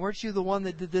Austerlitz, and weren't you the one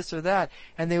that did this or that?"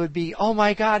 And they would be, "Oh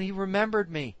my God, he remembered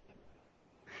me."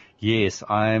 Yes,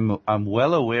 I'm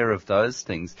well aware of those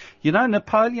things.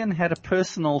 Napoleon had a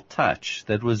personal touch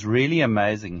that was really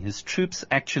amazing. His troops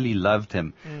actually loved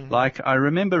him. Mm-hmm. Like, I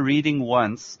remember reading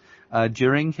once,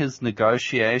 during his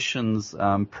negotiations,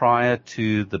 prior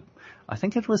to the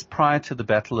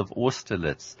Battle of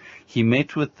Austerlitz, he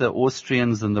met with the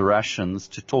Austrians and the Russians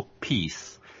to talk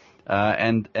peace.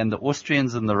 And the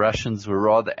Austrians and the Russians were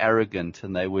rather arrogant,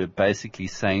 and they were basically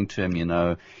saying to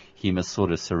him, he must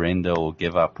sort of surrender or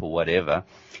give up or whatever.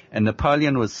 And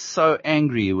Napoleon was so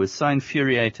angry, he was so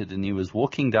infuriated, and he was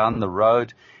walking down the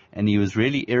road, and he was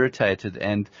really irritated,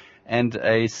 and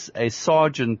a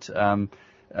sergeant,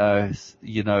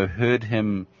 heard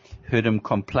him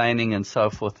complaining and so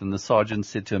forth, and the sergeant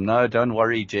said to him, "No, don't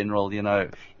worry, General,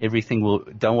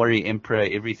 don't worry, Emperor,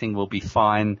 everything will be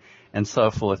fine," and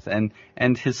so forth.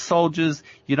 And his soldiers,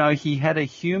 he had a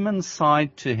human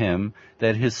side to him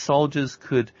that his soldiers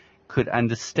could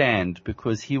understand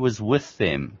because he was with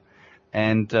them.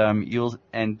 And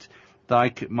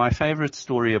like my favorite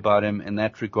story about him in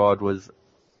that regard was,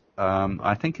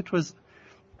 I think it was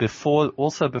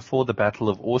before the Battle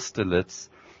of Austerlitz,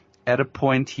 at a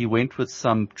point he went with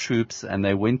some troops and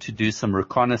they went to do some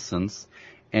reconnaissance,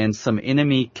 and some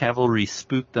enemy cavalry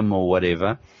spooked them or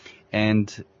whatever,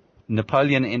 and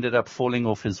Napoleon ended up falling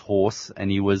off his horse,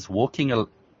 and he was walking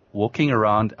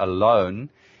around alone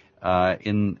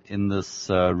in this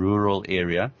rural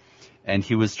area, and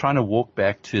he was trying to walk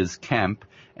back to his camp.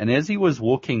 And as he was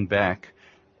walking back,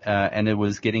 and it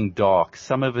was getting dark,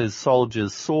 some of his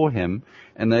soldiers saw him,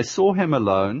 and they saw him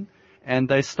alone, and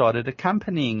they started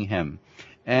accompanying him.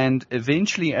 And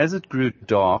eventually, as it grew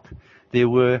dark, there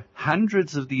were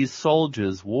hundreds of these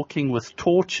soldiers walking with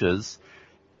torches,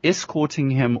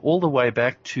 escorting him all the way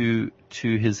back to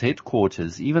his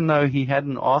headquarters, even though he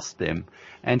hadn't asked them.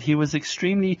 And he was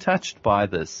extremely touched by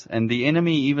this. And the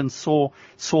enemy even saw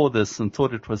this and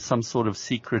thought it was some sort of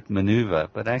secret maneuver,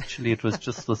 but actually it was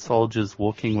just the soldiers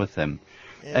walking with him.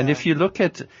 Yeah. And if you look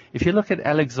at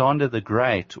Alexander the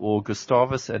Great or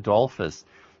Gustavus Adolphus,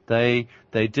 they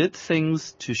did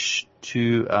things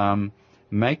to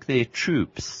make their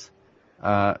troops,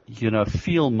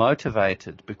 feel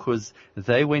motivated, because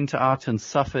they went out and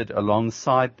suffered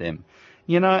alongside them.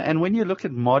 And when you look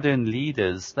at modern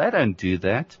leaders, they don't do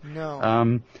that.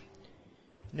 No.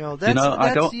 No,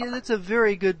 that's a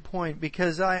very good point,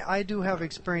 because I do have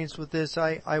experience with this.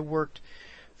 I worked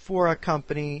for a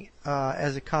company,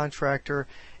 as a contractor,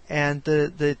 and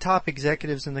the top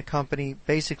executives in the company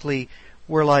basically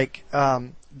were like,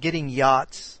 getting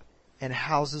yachts and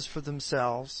houses for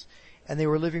themselves, and they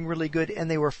were living really good, and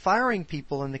they were firing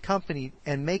people in the company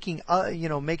and making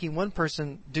one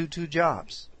person do two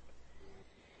jobs.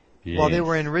 Yes. While they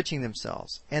were enriching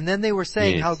themselves. And then they were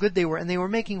saying how good they were, and they were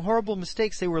making horrible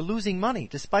mistakes. They were losing money.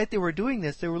 Despite they were doing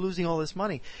this, they were losing all this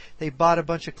money. They bought a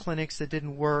bunch of clinics that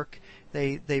didn't work.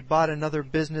 They bought another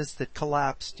business that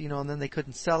collapsed, and then they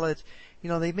couldn't sell it.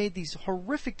 They made these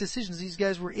horrific decisions. These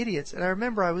guys were idiots. And I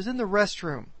remember I was in the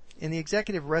restroom, in the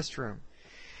executive restroom,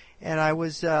 and I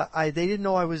was, they didn't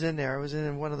know I was in there. I was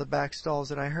in one of the back stalls,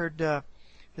 and I heard,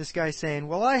 this guy saying,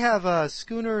 well, I have a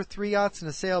schooner, 3 yachts, and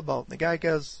a sailboat. And the guy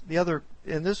goes,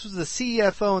 and this was the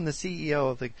CFO and the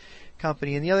CEO of the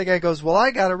company, and the other guy goes, well,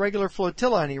 I got a regular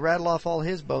flotilla, and he rattled off all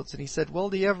his boats, and he said, well,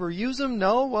 do you ever use them?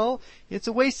 No, well, it's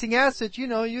a wasting asset, you're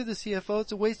the CFO,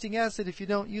 it's a wasting asset if you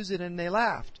don't use it, and they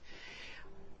laughed.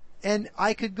 And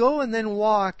I could go and then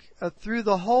walk through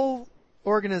the whole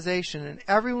organization, and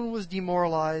everyone was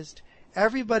demoralized,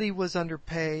 everybody was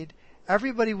underpaid,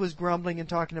 everybody was grumbling and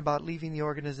talking about leaving the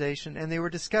organization, and they were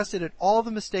disgusted at all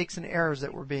the mistakes and errors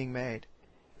that were being made.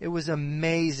 It was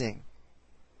amazing.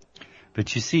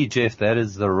 But you see, Jeff, that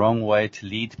is the wrong way to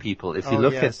lead people. If you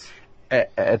look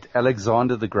at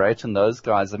Alexander the Great and those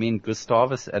guys,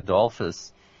 Gustavus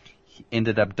Adolphus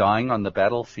ended up dying on the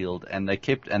battlefield, and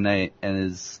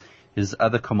his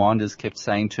other commanders kept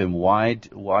saying to him, why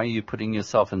are you putting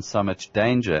yourself in so much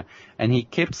danger? And he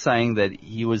kept saying that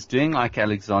he was doing like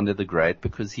Alexander the Great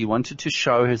because he wanted to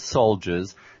show his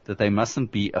soldiers that they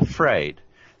mustn't be afraid.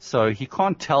 So he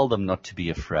can't tell them not to be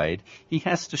afraid. He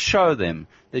has to show them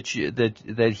that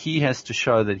he has to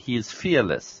show that he is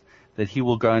fearless, that he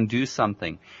will go and do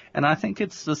something. And I think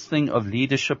it's this thing of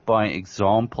leadership by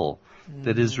example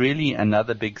that is really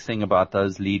another big thing about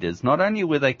those leaders. Not only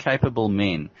were they capable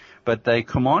men, but they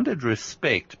commanded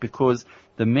respect because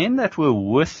the men that were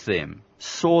with them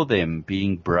saw them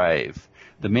being brave.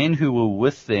 The men who were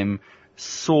with them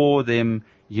saw them,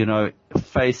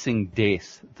 facing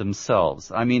death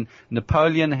themselves.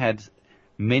 Napoleon had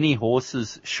many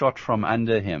horses shot from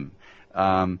under him.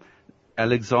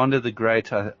 Alexander the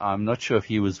Great, I'm not sure if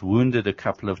he was wounded a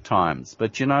couple of times,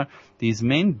 but these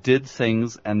men did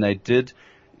things, and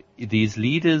these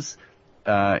leaders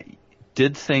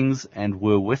did things and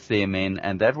were with their men,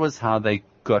 and that was how they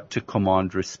got to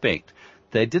command respect.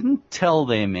 They didn't tell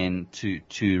their men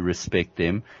to respect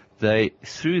them.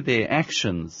 Through their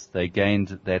actions, they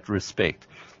gained that respect.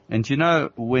 And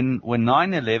when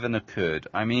 9/11 occurred,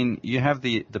 you have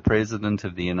the President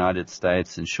of the United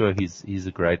States, and sure, he's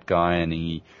a great guy, and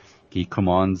he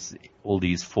commands all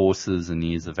these forces, and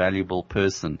he's a valuable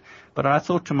person. But I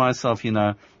thought to myself,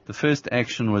 the first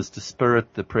action was to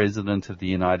spirit the President of the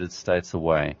United States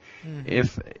away.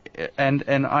 And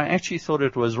I actually thought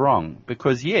it was wrong,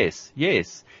 because yes,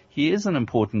 he is an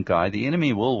important guy. The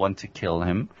enemy will want to kill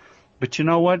him. But you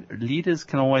know what? Leaders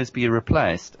can always be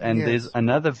replaced, and yes.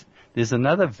 There's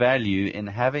another value in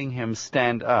having him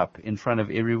stand up in front of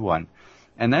everyone,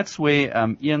 and that's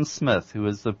where Ian Smith, who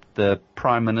was the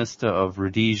Prime Minister of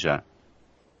Rhodesia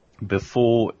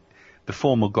before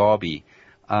Mugabe,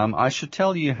 I should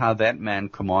tell you how that man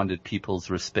commanded people's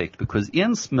respect, because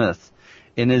Ian Smith,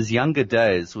 in his younger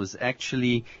days,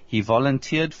 he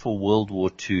volunteered for World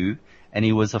War II, and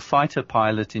he was a fighter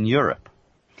pilot in Europe.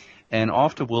 And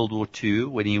after World War II,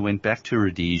 when he went back to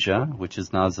Rhodesia, which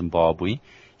is now Zimbabwe,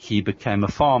 he became a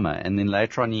farmer, and then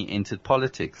later on he entered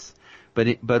politics.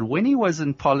 But when he was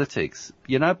in politics,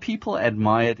 people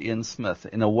admired Ian Smith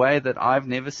in a way that I've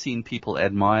never seen people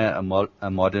admire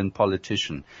a modern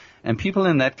politician. And people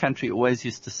in that country always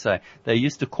used to say, they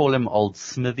used to call him Old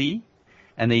Smithy,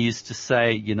 and they used to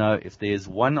say, if there's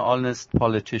one honest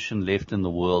politician left in the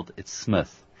world, it's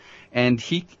Smith. And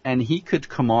he could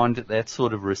command that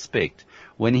sort of respect.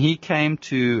 When he came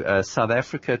to South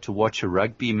Africa to watch a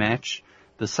rugby match,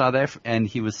 and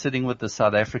he was sitting with the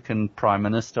South African Prime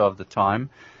Minister of the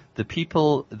time,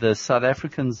 the South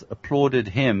Africans applauded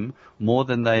him more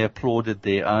than they applauded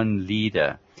their own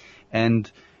leader.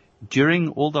 And during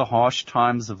all the harsh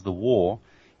times of the war,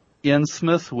 Ian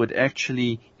Smith would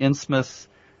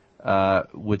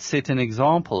set an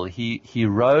example. He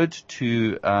rode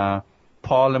to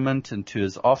Parliament and to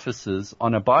his offices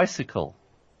on a bicycle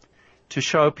to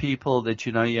show people that,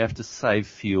 you have to save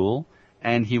fuel.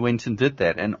 And he went and did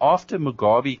that. And after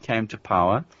Mugabe came to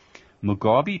power,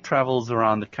 Mugabe travels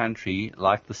around the country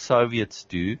like the Soviets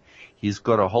do. He's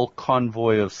got a whole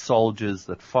convoy of soldiers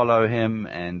that follow him,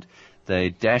 and they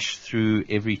dash through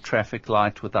every traffic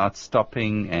light without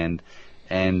stopping and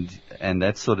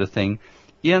that sort of thing.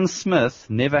 Ian Smith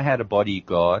never had a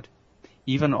bodyguard,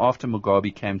 even after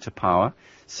Mugabe came to power.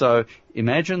 So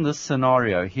imagine this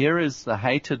scenario. Here is the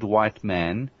hated white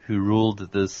man who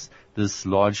ruled this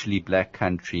largely black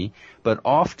country, but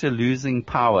after losing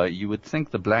power, you would think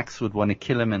the blacks would want to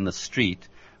kill him in the street.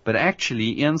 But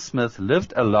actually, Ian Smith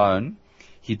lived alone.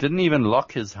 He didn't even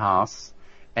lock his house,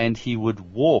 and he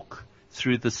would walk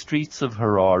through the streets of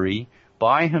Harare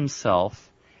by himself,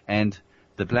 and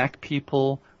the black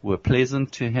people were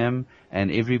pleasant to him, and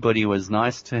everybody was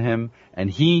nice to him, and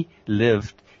he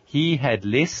had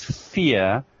less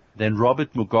fear than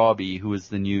Robert Mugabe, who was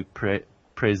the new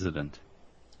president.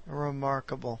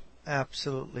 Remarkable.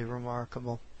 Absolutely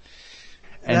remarkable.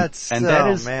 That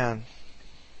is, man.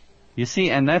 You see,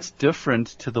 and that's different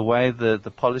to the way the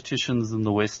politicians in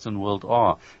the Western world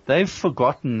are. They've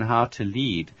forgotten how to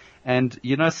lead. And,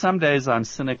 some days I'm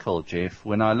cynical, Jeff.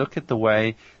 When I look at the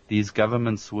way these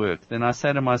governments work, then I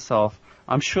say to myself,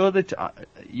 I'm sure that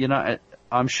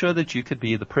you could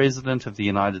be the president of the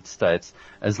United States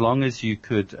as long as you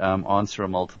could answer a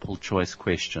multiple choice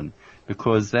question,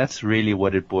 because that's really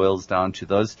what it boils down to.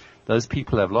 Those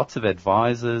people have lots of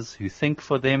advisors who think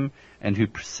for them and who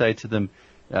say to them,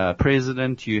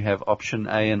 President, you have option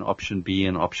A and option B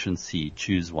and option C.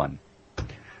 Choose one.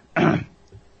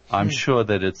 I'm sure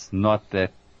that it's not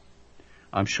that.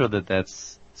 I'm sure that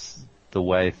that's the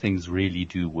way things really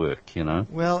do work,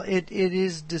 Well, it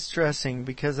is distressing,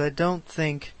 because I don't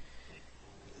think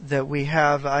that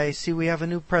I see we have a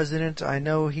new president. I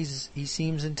know he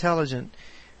seems intelligent,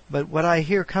 but what I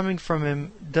hear coming from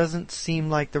him doesn't seem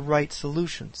like the right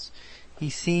solutions. He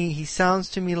sounds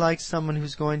to me like someone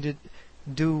who's going to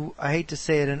do, I hate to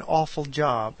say it, an awful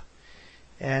job.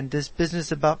 And this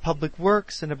business about public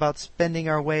works and about spending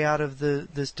our way out of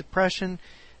this depression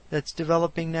that's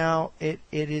developing now, it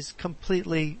is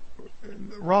completely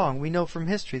wrong. We know from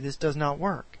history this does not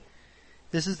work.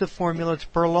 This is the formula to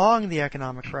prolong the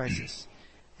economic crisis.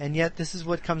 And yet this is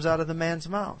what comes out of the man's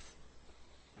mouth.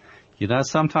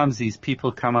 Sometimes these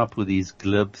people come up with these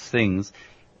glib things.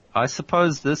 I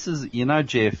suppose this is,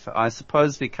 Jeff, I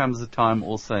suppose there comes a time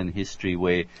also in history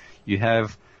where you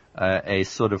have a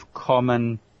sort of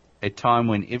a time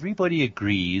when everybody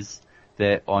agrees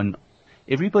on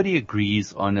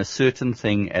a certain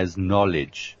thing as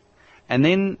knowledge. And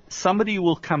then somebody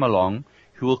will come along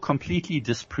who will completely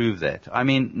disprove that. I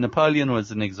mean, Napoleon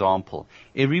was an example.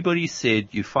 Everybody said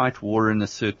you fight war in a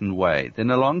certain way. Then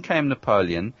along came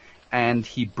Napoleon, and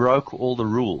he broke all the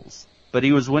rules. But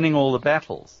he was winning all the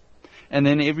battles. And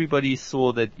then everybody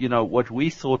saw that, what we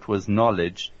thought was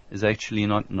knowledge is actually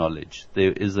not knowledge.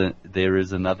 There is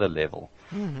another level.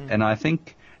 Mm-hmm. And I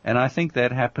think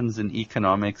that happens in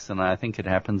economics, and I think it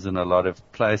happens in a lot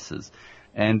of places.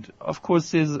 And of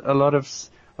course, there's a lot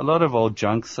of old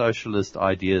junk socialist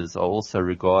ideas are also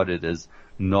regarded as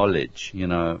knowledge.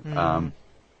 Mm-hmm.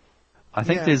 I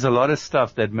think there's a lot of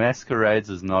stuff that masquerades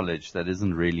as knowledge that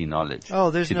isn't really knowledge. Oh,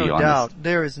 there's no doubt.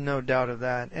 There is no doubt of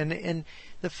that. And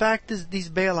the fact is, these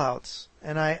bailouts,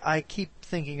 and I keep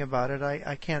thinking about it.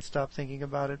 I can't stop thinking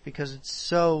about it because it's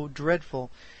so dreadful.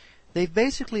 They've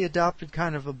basically adopted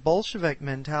kind of a Bolshevik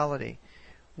mentality,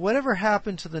 whatever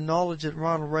happened to the knowledge that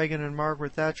Ronald Reagan and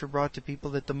Margaret Thatcher brought to people,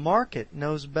 that the market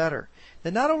knows better?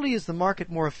 That not only is the market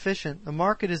more efficient, the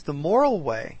market is the moral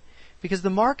way. Because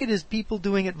the market is people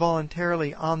doing it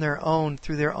voluntarily on their own,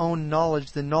 through their own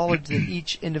knowledge, the knowledge that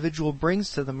each individual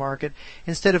brings to the market,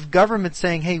 instead of government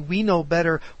saying, hey, we know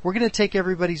better, we're going to take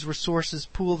everybody's resources,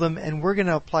 pool them, and we're going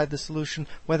to apply the solution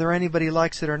whether anybody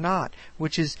likes it or not,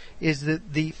 which is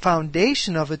the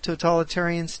foundation of a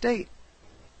totalitarian state.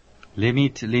 Let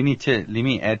me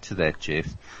add to that,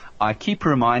 Jeff. I keep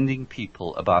reminding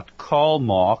people about Karl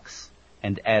Marx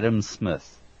and Adam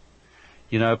Smith.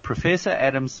 You know, Professor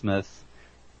Adam Smith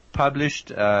published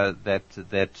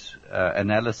that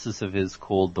analysis of his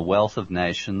called The Wealth of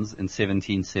Nations in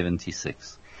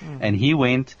 1776. And he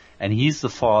went, and he's the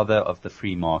father of the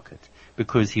free market,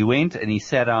 because he went and he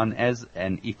sat down as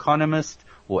an economist,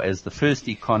 or as the first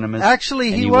economist.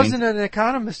 Actually, he wasn't an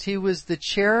economist. He was the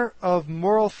chair of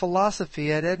moral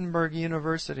philosophy at Edinburgh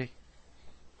University.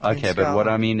 Okay, but what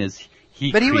I mean is,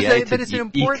 he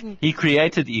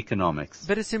created economics.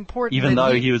 But it's important. Even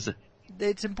though he was.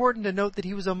 It's important to note that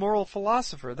he was a moral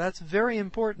philosopher. That's very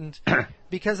important,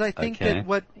 because I think that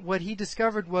what he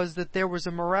discovered was that there was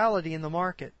a morality in the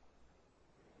market.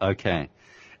 Okay.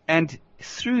 And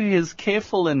through his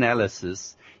careful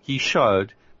analysis, he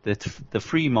showed that the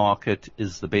free market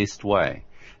is the best way.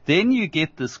 Then you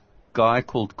get this guy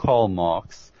called Karl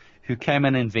Marx, who came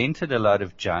and invented a lot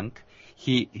of junk.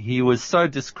 He was so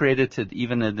discredited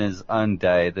even in his own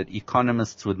day that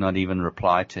economists would not even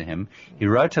reply to him. He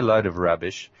wrote a load of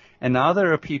rubbish, and now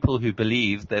there are people who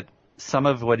believe that some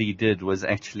of what he did was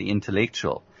actually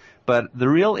intellectual. But the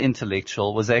real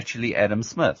intellectual was actually Adam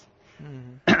Smith.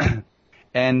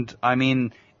 And, I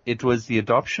mean, it was the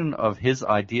adoption of his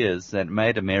ideas that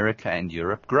made America and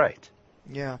Europe great.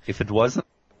 Yeah. If it wasn't.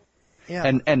 Yeah.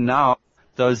 And now,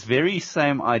 those very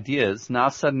same ideas, now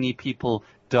suddenly people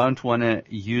don't want to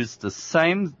use the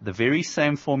very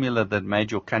same formula that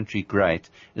made your country great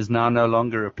is now no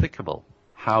longer applicable.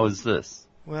 How is this?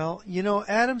 Well, you know,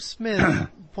 Adam Smith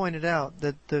pointed out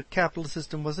that the capitalist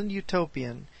system wasn't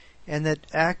utopian, and that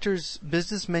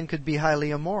businessmen could be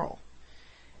highly immoral.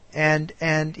 But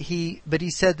he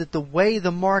said that the way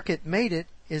the market made it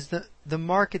is the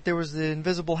market, there was the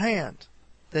invisible hand,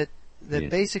 that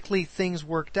yes, basically things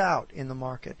worked out in the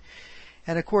market.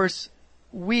 And of course,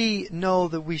 we know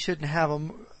that we shouldn't have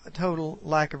a total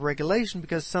lack of regulation,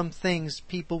 because some things,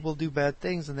 people will do bad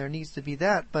things, and there needs to be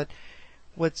that. But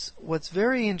what's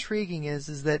very intriguing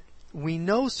is that we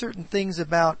know certain things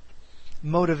about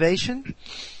motivation,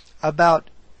 about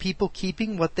people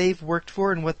keeping what they've worked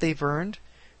for and what they've earned,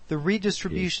 the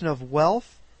redistribution of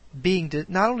wealth being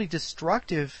not only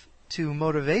destructive to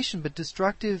motivation, but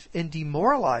destructive and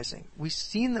demoralizing. We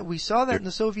saw that in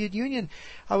the Soviet Union.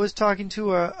 I was talking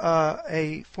to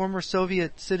a former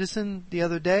Soviet citizen the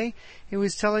other day. He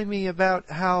was telling me about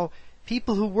how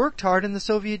people who worked hard in the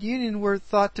Soviet Union were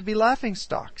thought to be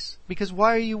laughingstocks. Because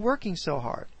why are you working so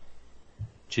hard?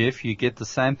 Jeff, you get the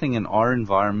same thing in our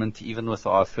environment, even with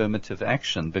our affirmative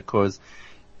action, because,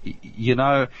 you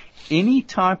know, any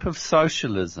type of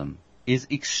socialism is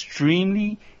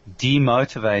extremely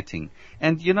demotivating.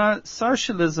 And, you know,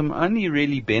 socialism only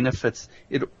really benefits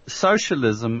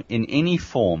socialism in any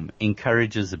form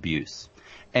encourages abuse.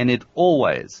 And it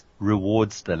always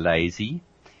rewards the lazy.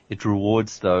 It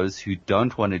rewards those who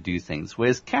don't want to do things.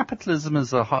 Whereas capitalism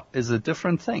is a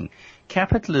different thing.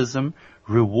 Capitalism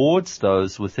rewards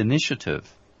those with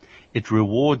initiative. It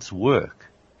rewards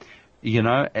work. You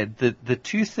know, the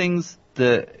two things,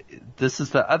 this is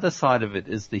the other side of it,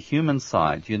 is the human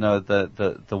side, you know,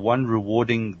 the one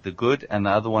rewarding the good and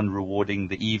the other one rewarding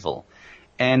the evil.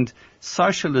 And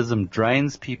socialism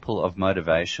drains people of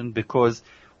motivation, because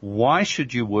why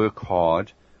should you work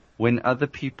hard when other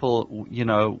people, you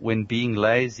know, when being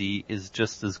lazy is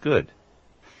just as good?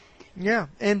 Yeah,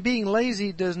 and being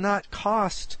lazy does not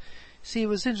cost. See,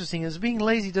 what's interesting is being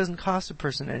lazy doesn't cost a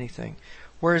person anything.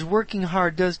 Whereas working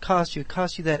hard does cost you. It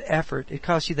costs you that effort. It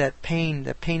costs you that pain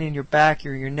in your back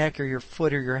or your neck or your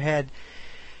foot or your head.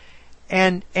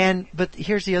 But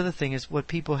here's the other thing, is what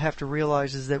people have to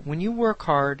realize is that when you work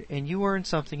hard and you earn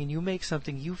something and you make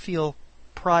something, you feel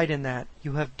pride in that.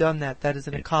 You have done that. That is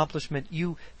an accomplishment.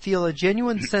 You feel a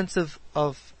genuine sense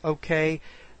of okay,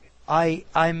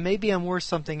 maybe I'm worth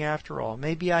something after all.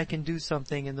 Maybe I can do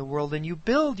something in the world, and you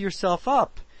build yourself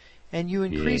up. And you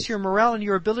increase your morale, and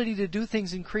your ability to do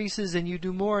things increases, and you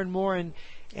do more and more, and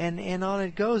on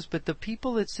it goes. But the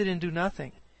people that sit and do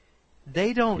nothing,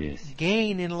 they don't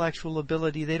gain intellectual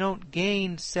ability. They don't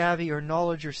gain savvy or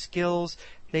knowledge or skills.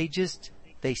 They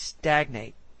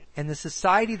stagnate. And the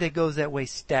society that goes that way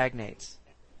stagnates.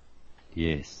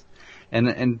 Yes.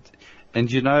 And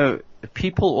you know,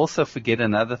 people also forget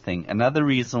another thing. Another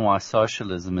reason why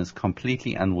socialism is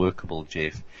completely unworkable,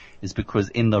 Jeff, is because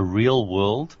in the real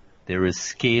world, there is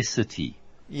scarcity.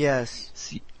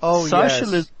 Yes. Oh,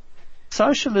 Socialism, yes.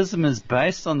 socialism is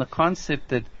based on the concept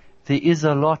that there is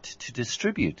a lot to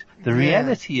distribute. The Yeah.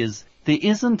 reality is there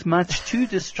isn't much to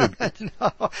distribute.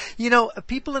 No. You know,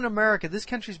 people in America, this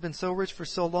country's been so rich for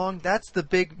so long, that's the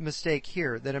big mistake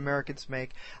here that Americans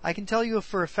make. I can tell you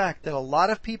for a fact that a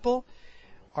lot of people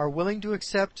are willing to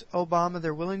accept Obama,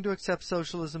 they're willing to accept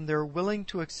socialism, they're willing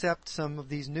to accept some of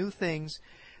these new things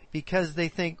because they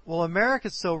think, well,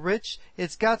 America's so rich,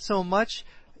 it's got so much,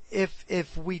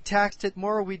 if we taxed it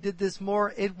more, we did this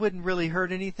more, it wouldn't really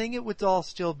hurt anything, it would all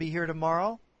still be here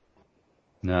tomorrow.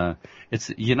 No,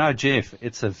 you know, Jeff,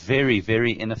 it's a very,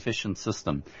 very inefficient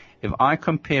system. If I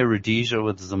compare Rhodesia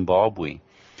with Zimbabwe,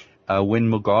 when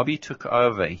Mugabe took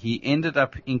over, he ended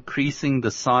up increasing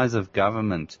the size of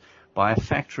government by a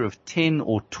factor of 10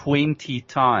 or 20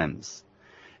 times.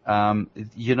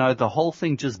 You know, the whole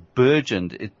thing just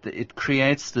burgeoned. It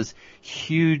creates this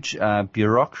huge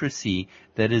bureaucracy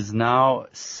that is now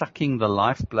sucking the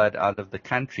lifeblood out of the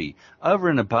country, over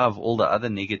and above all the other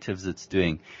negatives it's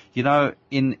doing. You know,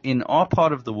 in our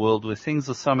part of the world where things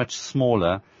are so much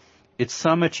smaller, it's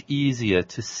so much easier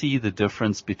to see the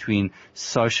difference between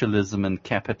socialism and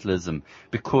capitalism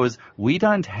because we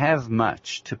don't have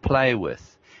much to play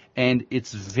with. And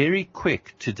it's very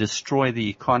quick to destroy the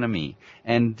economy.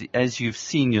 And as you've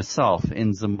seen yourself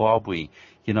in Zimbabwe,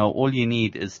 you know, all you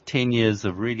need is 10 years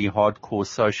of really hardcore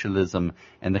socialism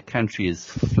and the country is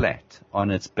flat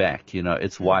on its back. You know,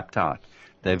 it's wiped out.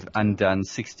 They've undone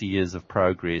 60 years of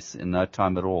progress in no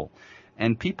time at all.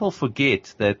 And people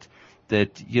forget that,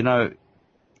 you know,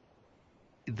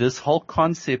 this whole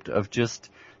concept of just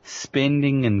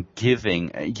spending and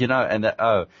giving, you know,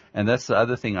 and that's the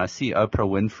other thing. I see Oprah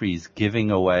Winfrey's giving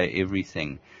away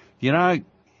everything. You know,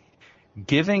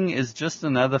 giving is just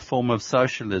another form of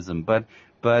socialism, but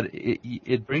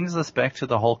it brings us back to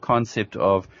the whole concept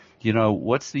of, you know,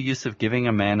 what's the use of giving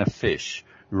a man a fish?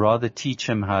 Rather teach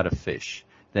him how to fish.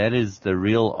 That is the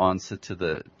real answer to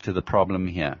the problem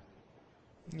here.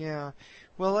 Yeah.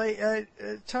 Well,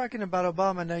 talking about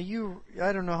Obama, now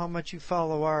I don't know how much you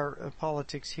follow our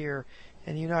politics here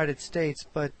in the United States,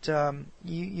 but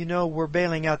you know we're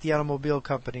bailing out the automobile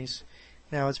companies.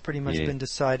 Now it's pretty much been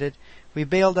decided. We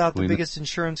bailed out the biggest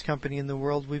insurance company in the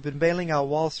world. We've been bailing out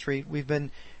Wall Street. We've been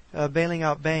bailing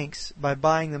out banks by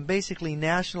buying them, basically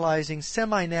nationalizing,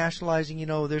 semi-nationalizing. You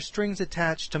know, there's strings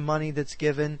attached to money that's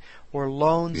given or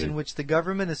loans in which the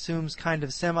government assumes kind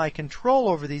of semi-control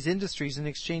over these industries in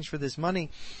exchange for this money.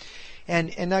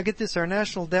 And now get this, our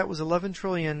national debt was 11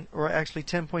 trillion, or actually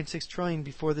 10.6 trillion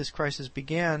before this crisis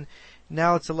began.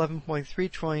 Now it's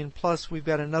 11.3 trillion, plus we've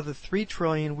got another 3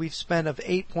 trillion we've spent of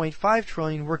 8.5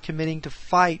 trillion we're committing to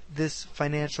fight this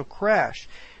financial crash.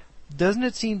 Doesn't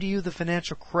it seem to you the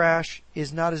financial crash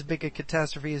is not as big a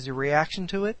catastrophe as a reaction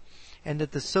to it? And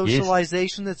that the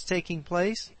socialization that's taking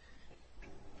place?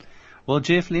 Well,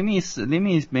 Jeff, let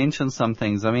me mention some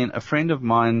things. I mean, a friend of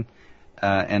mine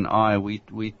and I,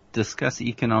 we discuss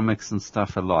economics and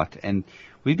stuff a lot, and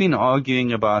we've been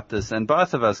arguing about this, and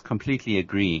both of us completely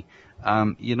agree.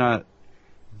 You know,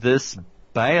 this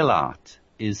bailout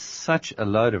is such a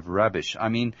load of rubbish. I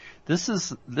mean, this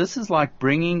is like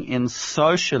bringing in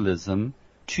socialism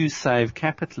to save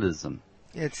capitalism.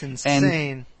 It's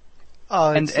insane.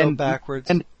 It's so backwards.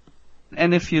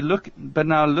 And if you look, but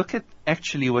now look at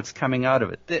actually what's coming out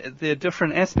of it. There are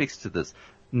different aspects to this.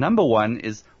 Number one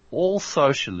is all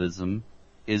socialism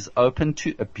is open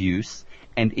to abuse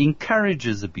and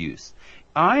encourages abuse.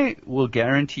 I will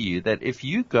guarantee you that if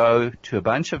you go to a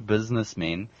bunch of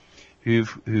businessmen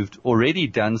who've already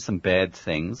done some bad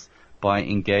things by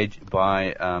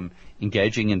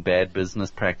engaging in bad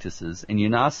business practices, and you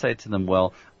now say to them,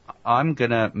 well, I'm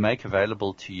going to make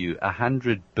available to you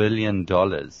 $100 billion.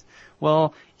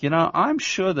 Well, you know, I'm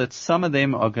sure that some of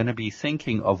them are going to be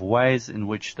thinking of ways in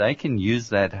which they can use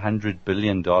that $100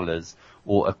 billion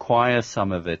or acquire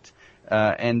some of it,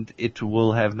 and it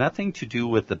will have nothing to do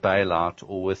with the bailout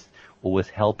or with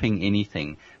helping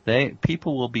anything.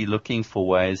 People will be looking for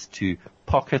ways to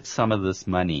pocket some of this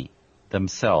money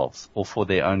themselves or for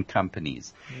their own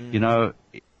companies. You know,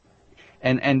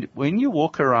 and when you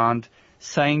walk around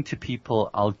saying to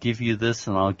people, I'll give you this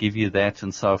and I'll give you that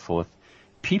and so forth,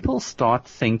 people start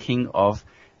thinking of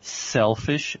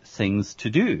selfish things to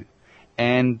do.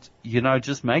 And, you know,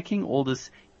 just making all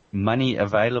this money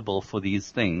available for these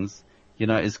things, you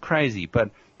know, is crazy.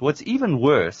 But what's even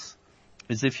worse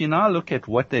is if you now look at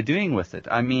what they're doing with it.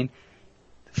 I mean,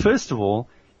 first of all,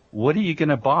 what are you going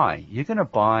to buy? You're going to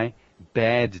buy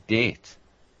bad debt.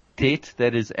 Debt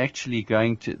that is actually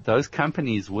going to, those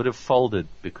companies would have folded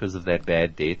because of that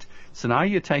bad debt. So now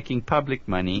you're taking public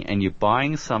money and you're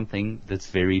buying something that's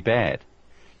very bad,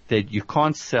 that you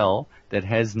can't sell, that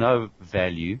has no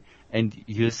value, and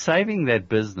you're saving that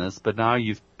business, but now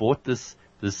you've bought this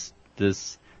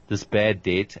bad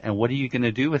debt, and what are you going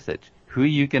to do with it? Who are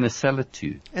you going to sell it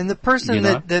to? And the person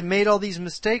that made all these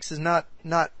mistakes is not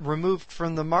removed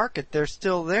from the market. They're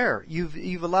still there.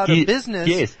 You've allowed a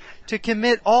business to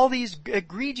commit all these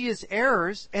egregious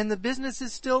errors, and the business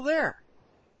is still there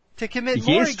to commit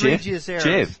more egregious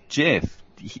errors. Jeff,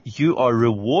 you are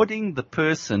rewarding the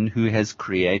person who has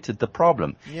created the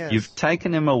problem. Yes. You've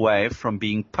taken him away from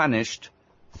being punished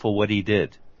for what he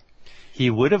did. He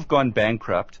would have gone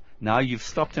bankrupt. Now you've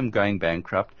stopped him going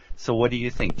bankrupt. So what do you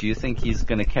think? Do you think he's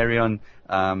going to carry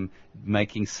on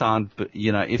making sound?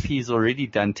 If he's already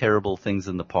done terrible things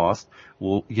in the past,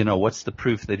 well, what's the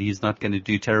proof that he's not going to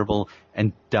do terrible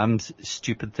and dumb,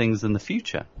 stupid things in the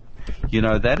future?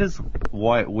 That is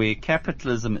where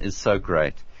capitalism is so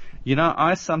great.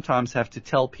 I sometimes have to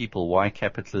tell people why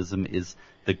capitalism is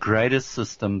the greatest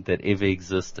system that ever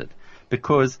existed.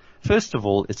 Because, first of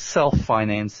all, it's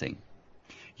self-financing.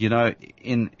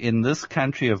 In this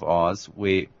country of ours,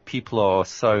 where people are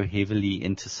so heavily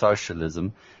into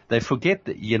socialism, they forget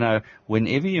that,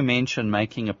 whenever you mention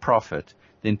making a profit,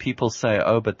 then people say,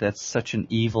 oh, but that's such an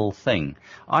evil thing.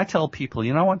 I tell people,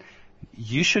 you know what?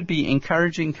 You should be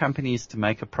encouraging companies to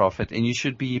make a profit, and you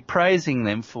should be praising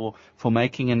them for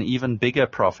making an even bigger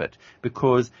profit.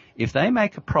 Because if they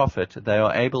make a profit, they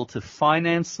are able to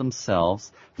finance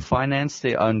themselves, finance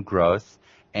their own growth,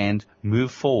 and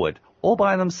move forward all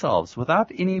by themselves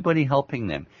without anybody helping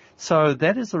them. So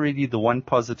that is already the one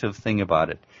positive thing about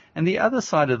it. And the other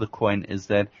side of the coin is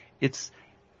that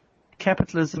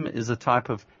capitalism is a type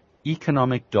of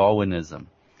economic Darwinism.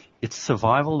 It's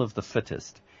survival of the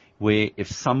fittest, where if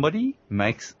somebody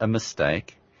makes a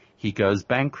mistake, he goes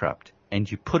bankrupt, and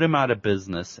you put him out of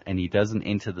business and he doesn't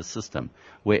enter the system.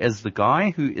 Whereas the guy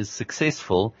who is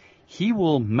successful, he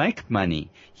will make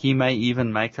money. He may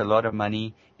even make a lot of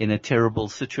money in a terrible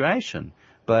situation.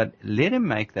 But let him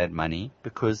make that money,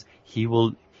 because he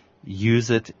will use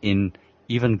it in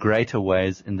even greater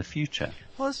ways in the future.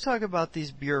 Well, let's talk about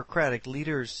these bureaucratic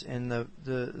leaders in the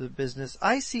business.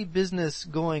 I see business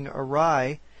going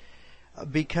awry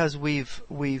because we've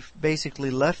basically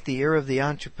left the era of the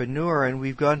entrepreneur and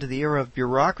we've gone to the era of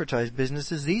bureaucratized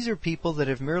businesses. These are people that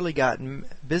have merely gotten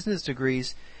business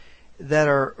degrees that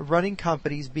are running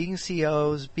companies, being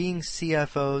CEOs, being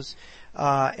CFOs,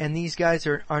 and these guys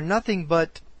are nothing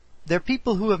but, they're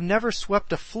people who have never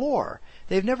swept a floor.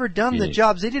 They've never done the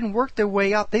jobs. They didn't work their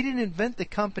way up. They didn't invent the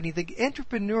company. The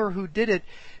entrepreneur who did it,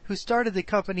 who started the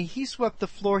company, he swept the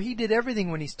floor. He did everything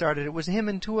when he started. It was him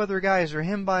and two other guys, or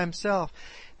him by himself.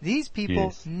 These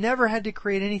people never had to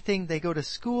create anything. They go to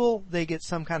school. They get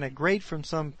some kind of grade from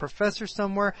some professor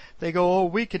somewhere. They go, oh,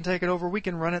 we can take it over. We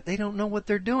can run it. They don't know what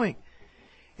they're doing.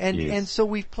 And so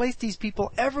we've placed these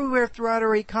people everywhere throughout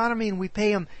our economy, and we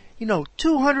pay them,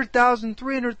 $200,000,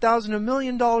 $300,000, $1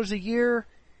 million a year,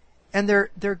 and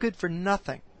they're good for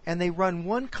nothing. And they run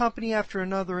one company after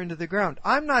another into the ground.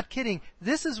 I'm not kidding.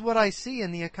 This is what I see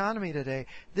in the economy today.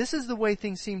 This is the way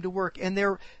things seem to work. And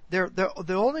they're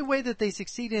the only way that they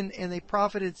succeed in and they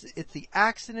profit, it's the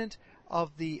accident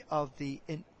of the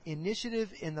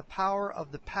initiative and the power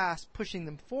of the past pushing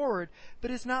them forward, but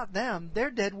it's not them.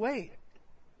 They're dead weight.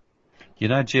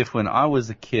 Jeff, when I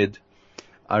was a kid,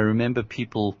 I remember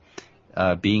people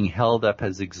being held up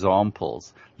as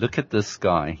examples. Look at this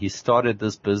guy. He started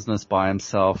this business by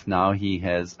himself. Now he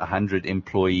has 100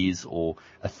 employees, or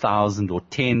 1,000 or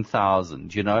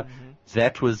 10,000.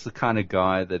 That was the kind of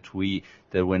guy that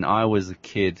when I was a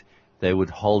kid, they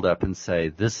would hold up and say,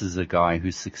 this is a guy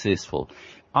who's successful.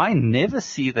 I never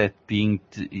see that being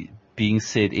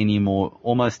said anymore,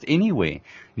 almost anywhere.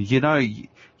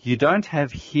 You don't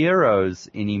have heroes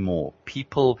anymore,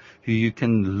 people who you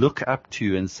can look up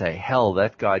to and say, hell,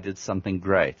 that guy did something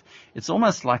great. It's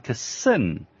almost like a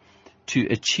sin to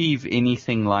achieve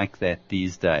anything like that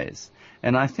these days.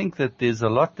 And I think that there's a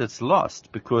lot that's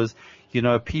lost because,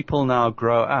 people now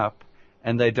grow up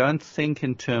and they don't think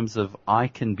in terms of, I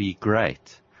can be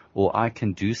great or I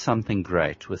can do something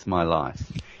great with my life.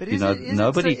 But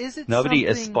nobody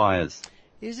aspires.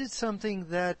 Is it something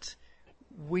that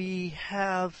we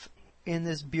have in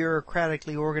this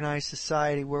bureaucratically organized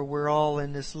society where we're all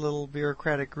in this little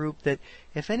bureaucratic group that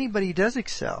if anybody does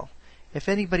excel, if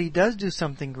anybody does do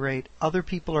something great, other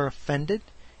people are offended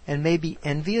and maybe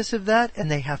envious of that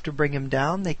and they have to bring him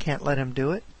down? They can't let him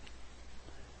do it?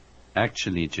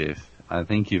 Actually, Jeff, I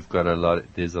think you've got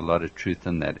there's a lot of truth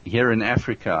in that. Here in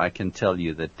Africa, I can tell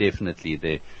you that definitely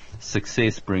their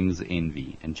success brings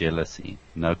envy and jealousy.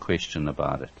 No question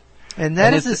about it. And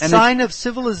that is a sign of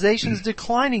civilization's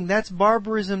declining. That's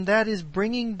barbarism. That is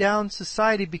bringing down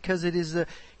society because it is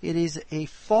a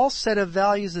false set of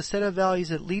values, a set of values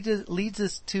that leads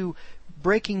us to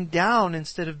breaking down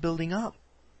instead of building up.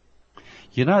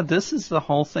 This is the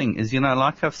whole thing, is,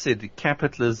 like I've said,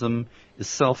 capitalism is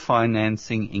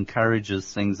self-financing,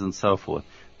 encourages things and so forth.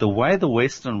 The way the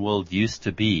Western world used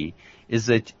to be is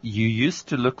that you used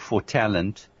to look for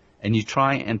talent and you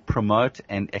try and promote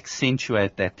and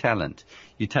accentuate that talent.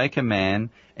 You take a man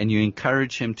and you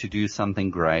encourage him to do something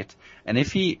great, and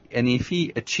if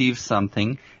he achieves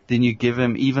something, then you give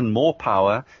him even more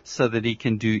power so that he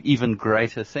can do even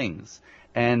greater things.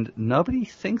 And nobody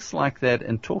thinks like that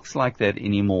and talks like that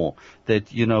anymore.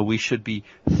 That, we should be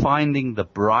finding the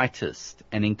brightest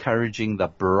and encouraging the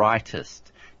brightest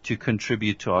to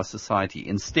contribute to our society.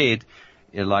 Instead,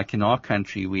 like in our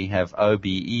country, we have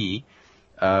OBE,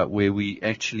 where we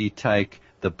actually take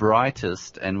the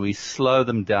brightest and we slow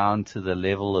them down to the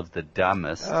level of the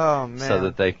dumbest. Oh, man. So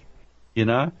that they,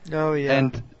 Oh, yeah.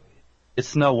 And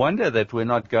it's no wonder that we're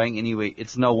not going anywhere.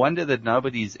 It's no wonder that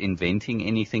nobody's inventing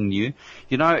anything new.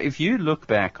 If you look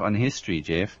back on history,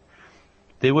 Jeff,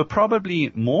 there were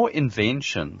probably more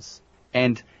inventions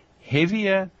and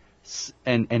heavier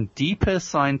and deeper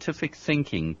scientific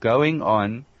thinking going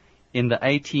on in the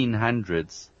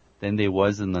 1800s than there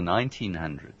was in the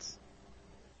 1900s.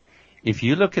 If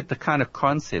you look at the kind of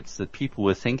concepts that people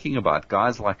were thinking about,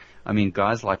 guys like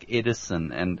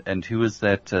Edison and who was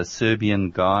that Serbian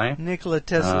guy? Nikola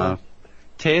Tesla.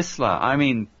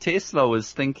 Tesla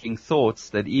was thinking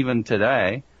thoughts that even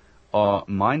today are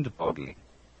mind-boggling.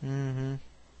 Mm-hmm.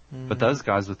 Mm-hmm. But those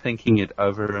guys were thinking it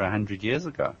over 100 years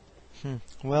ago.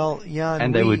 Well, Jan,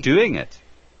 and they were doing it.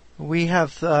 We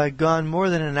have gone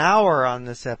more than an hour on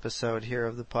this episode here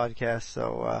of the podcast,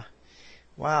 so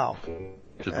wow.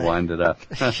 Just wind it up.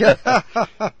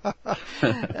 The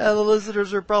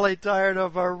listeners are probably tired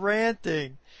of our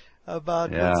ranting about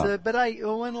what's but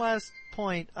one last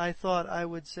point I thought I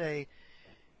would say.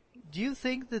 Do you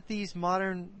think that these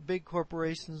modern big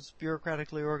corporations,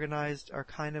 bureaucratically organized, are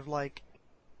kind of like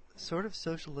sort of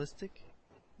socialistic,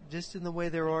 just in the way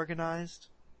they're organized?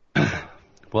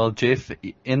 Well, Jeff,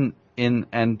 and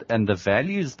the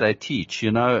values they teach,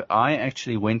 I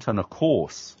actually went on a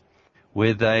course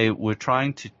where they were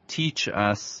trying to teach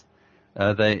us,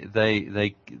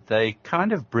 they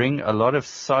kind of bring a lot of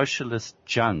socialist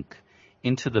junk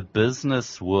into the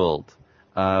business world,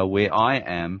 where I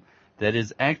am, that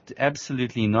is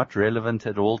absolutely not relevant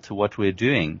at all to what we're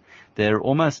doing. They're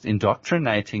almost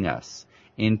indoctrinating us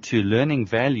into learning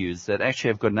values that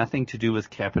actually have got nothing to do with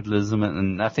capitalism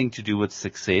and nothing to do with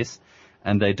success,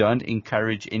 and they don't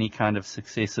encourage any kind of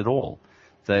success at all.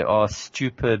 They are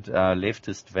stupid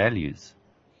leftist values.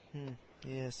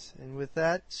 Yes, and with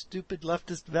that stupid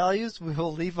leftist values, we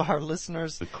will leave our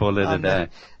listeners. We call it a day.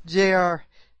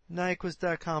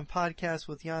 JRNyquist.com podcast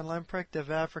with Jan Lamprecht of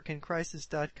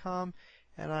AfricanCrisis.com,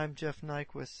 and I'm Jeff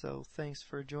Nyquist. So thanks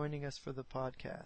for joining us for the podcast.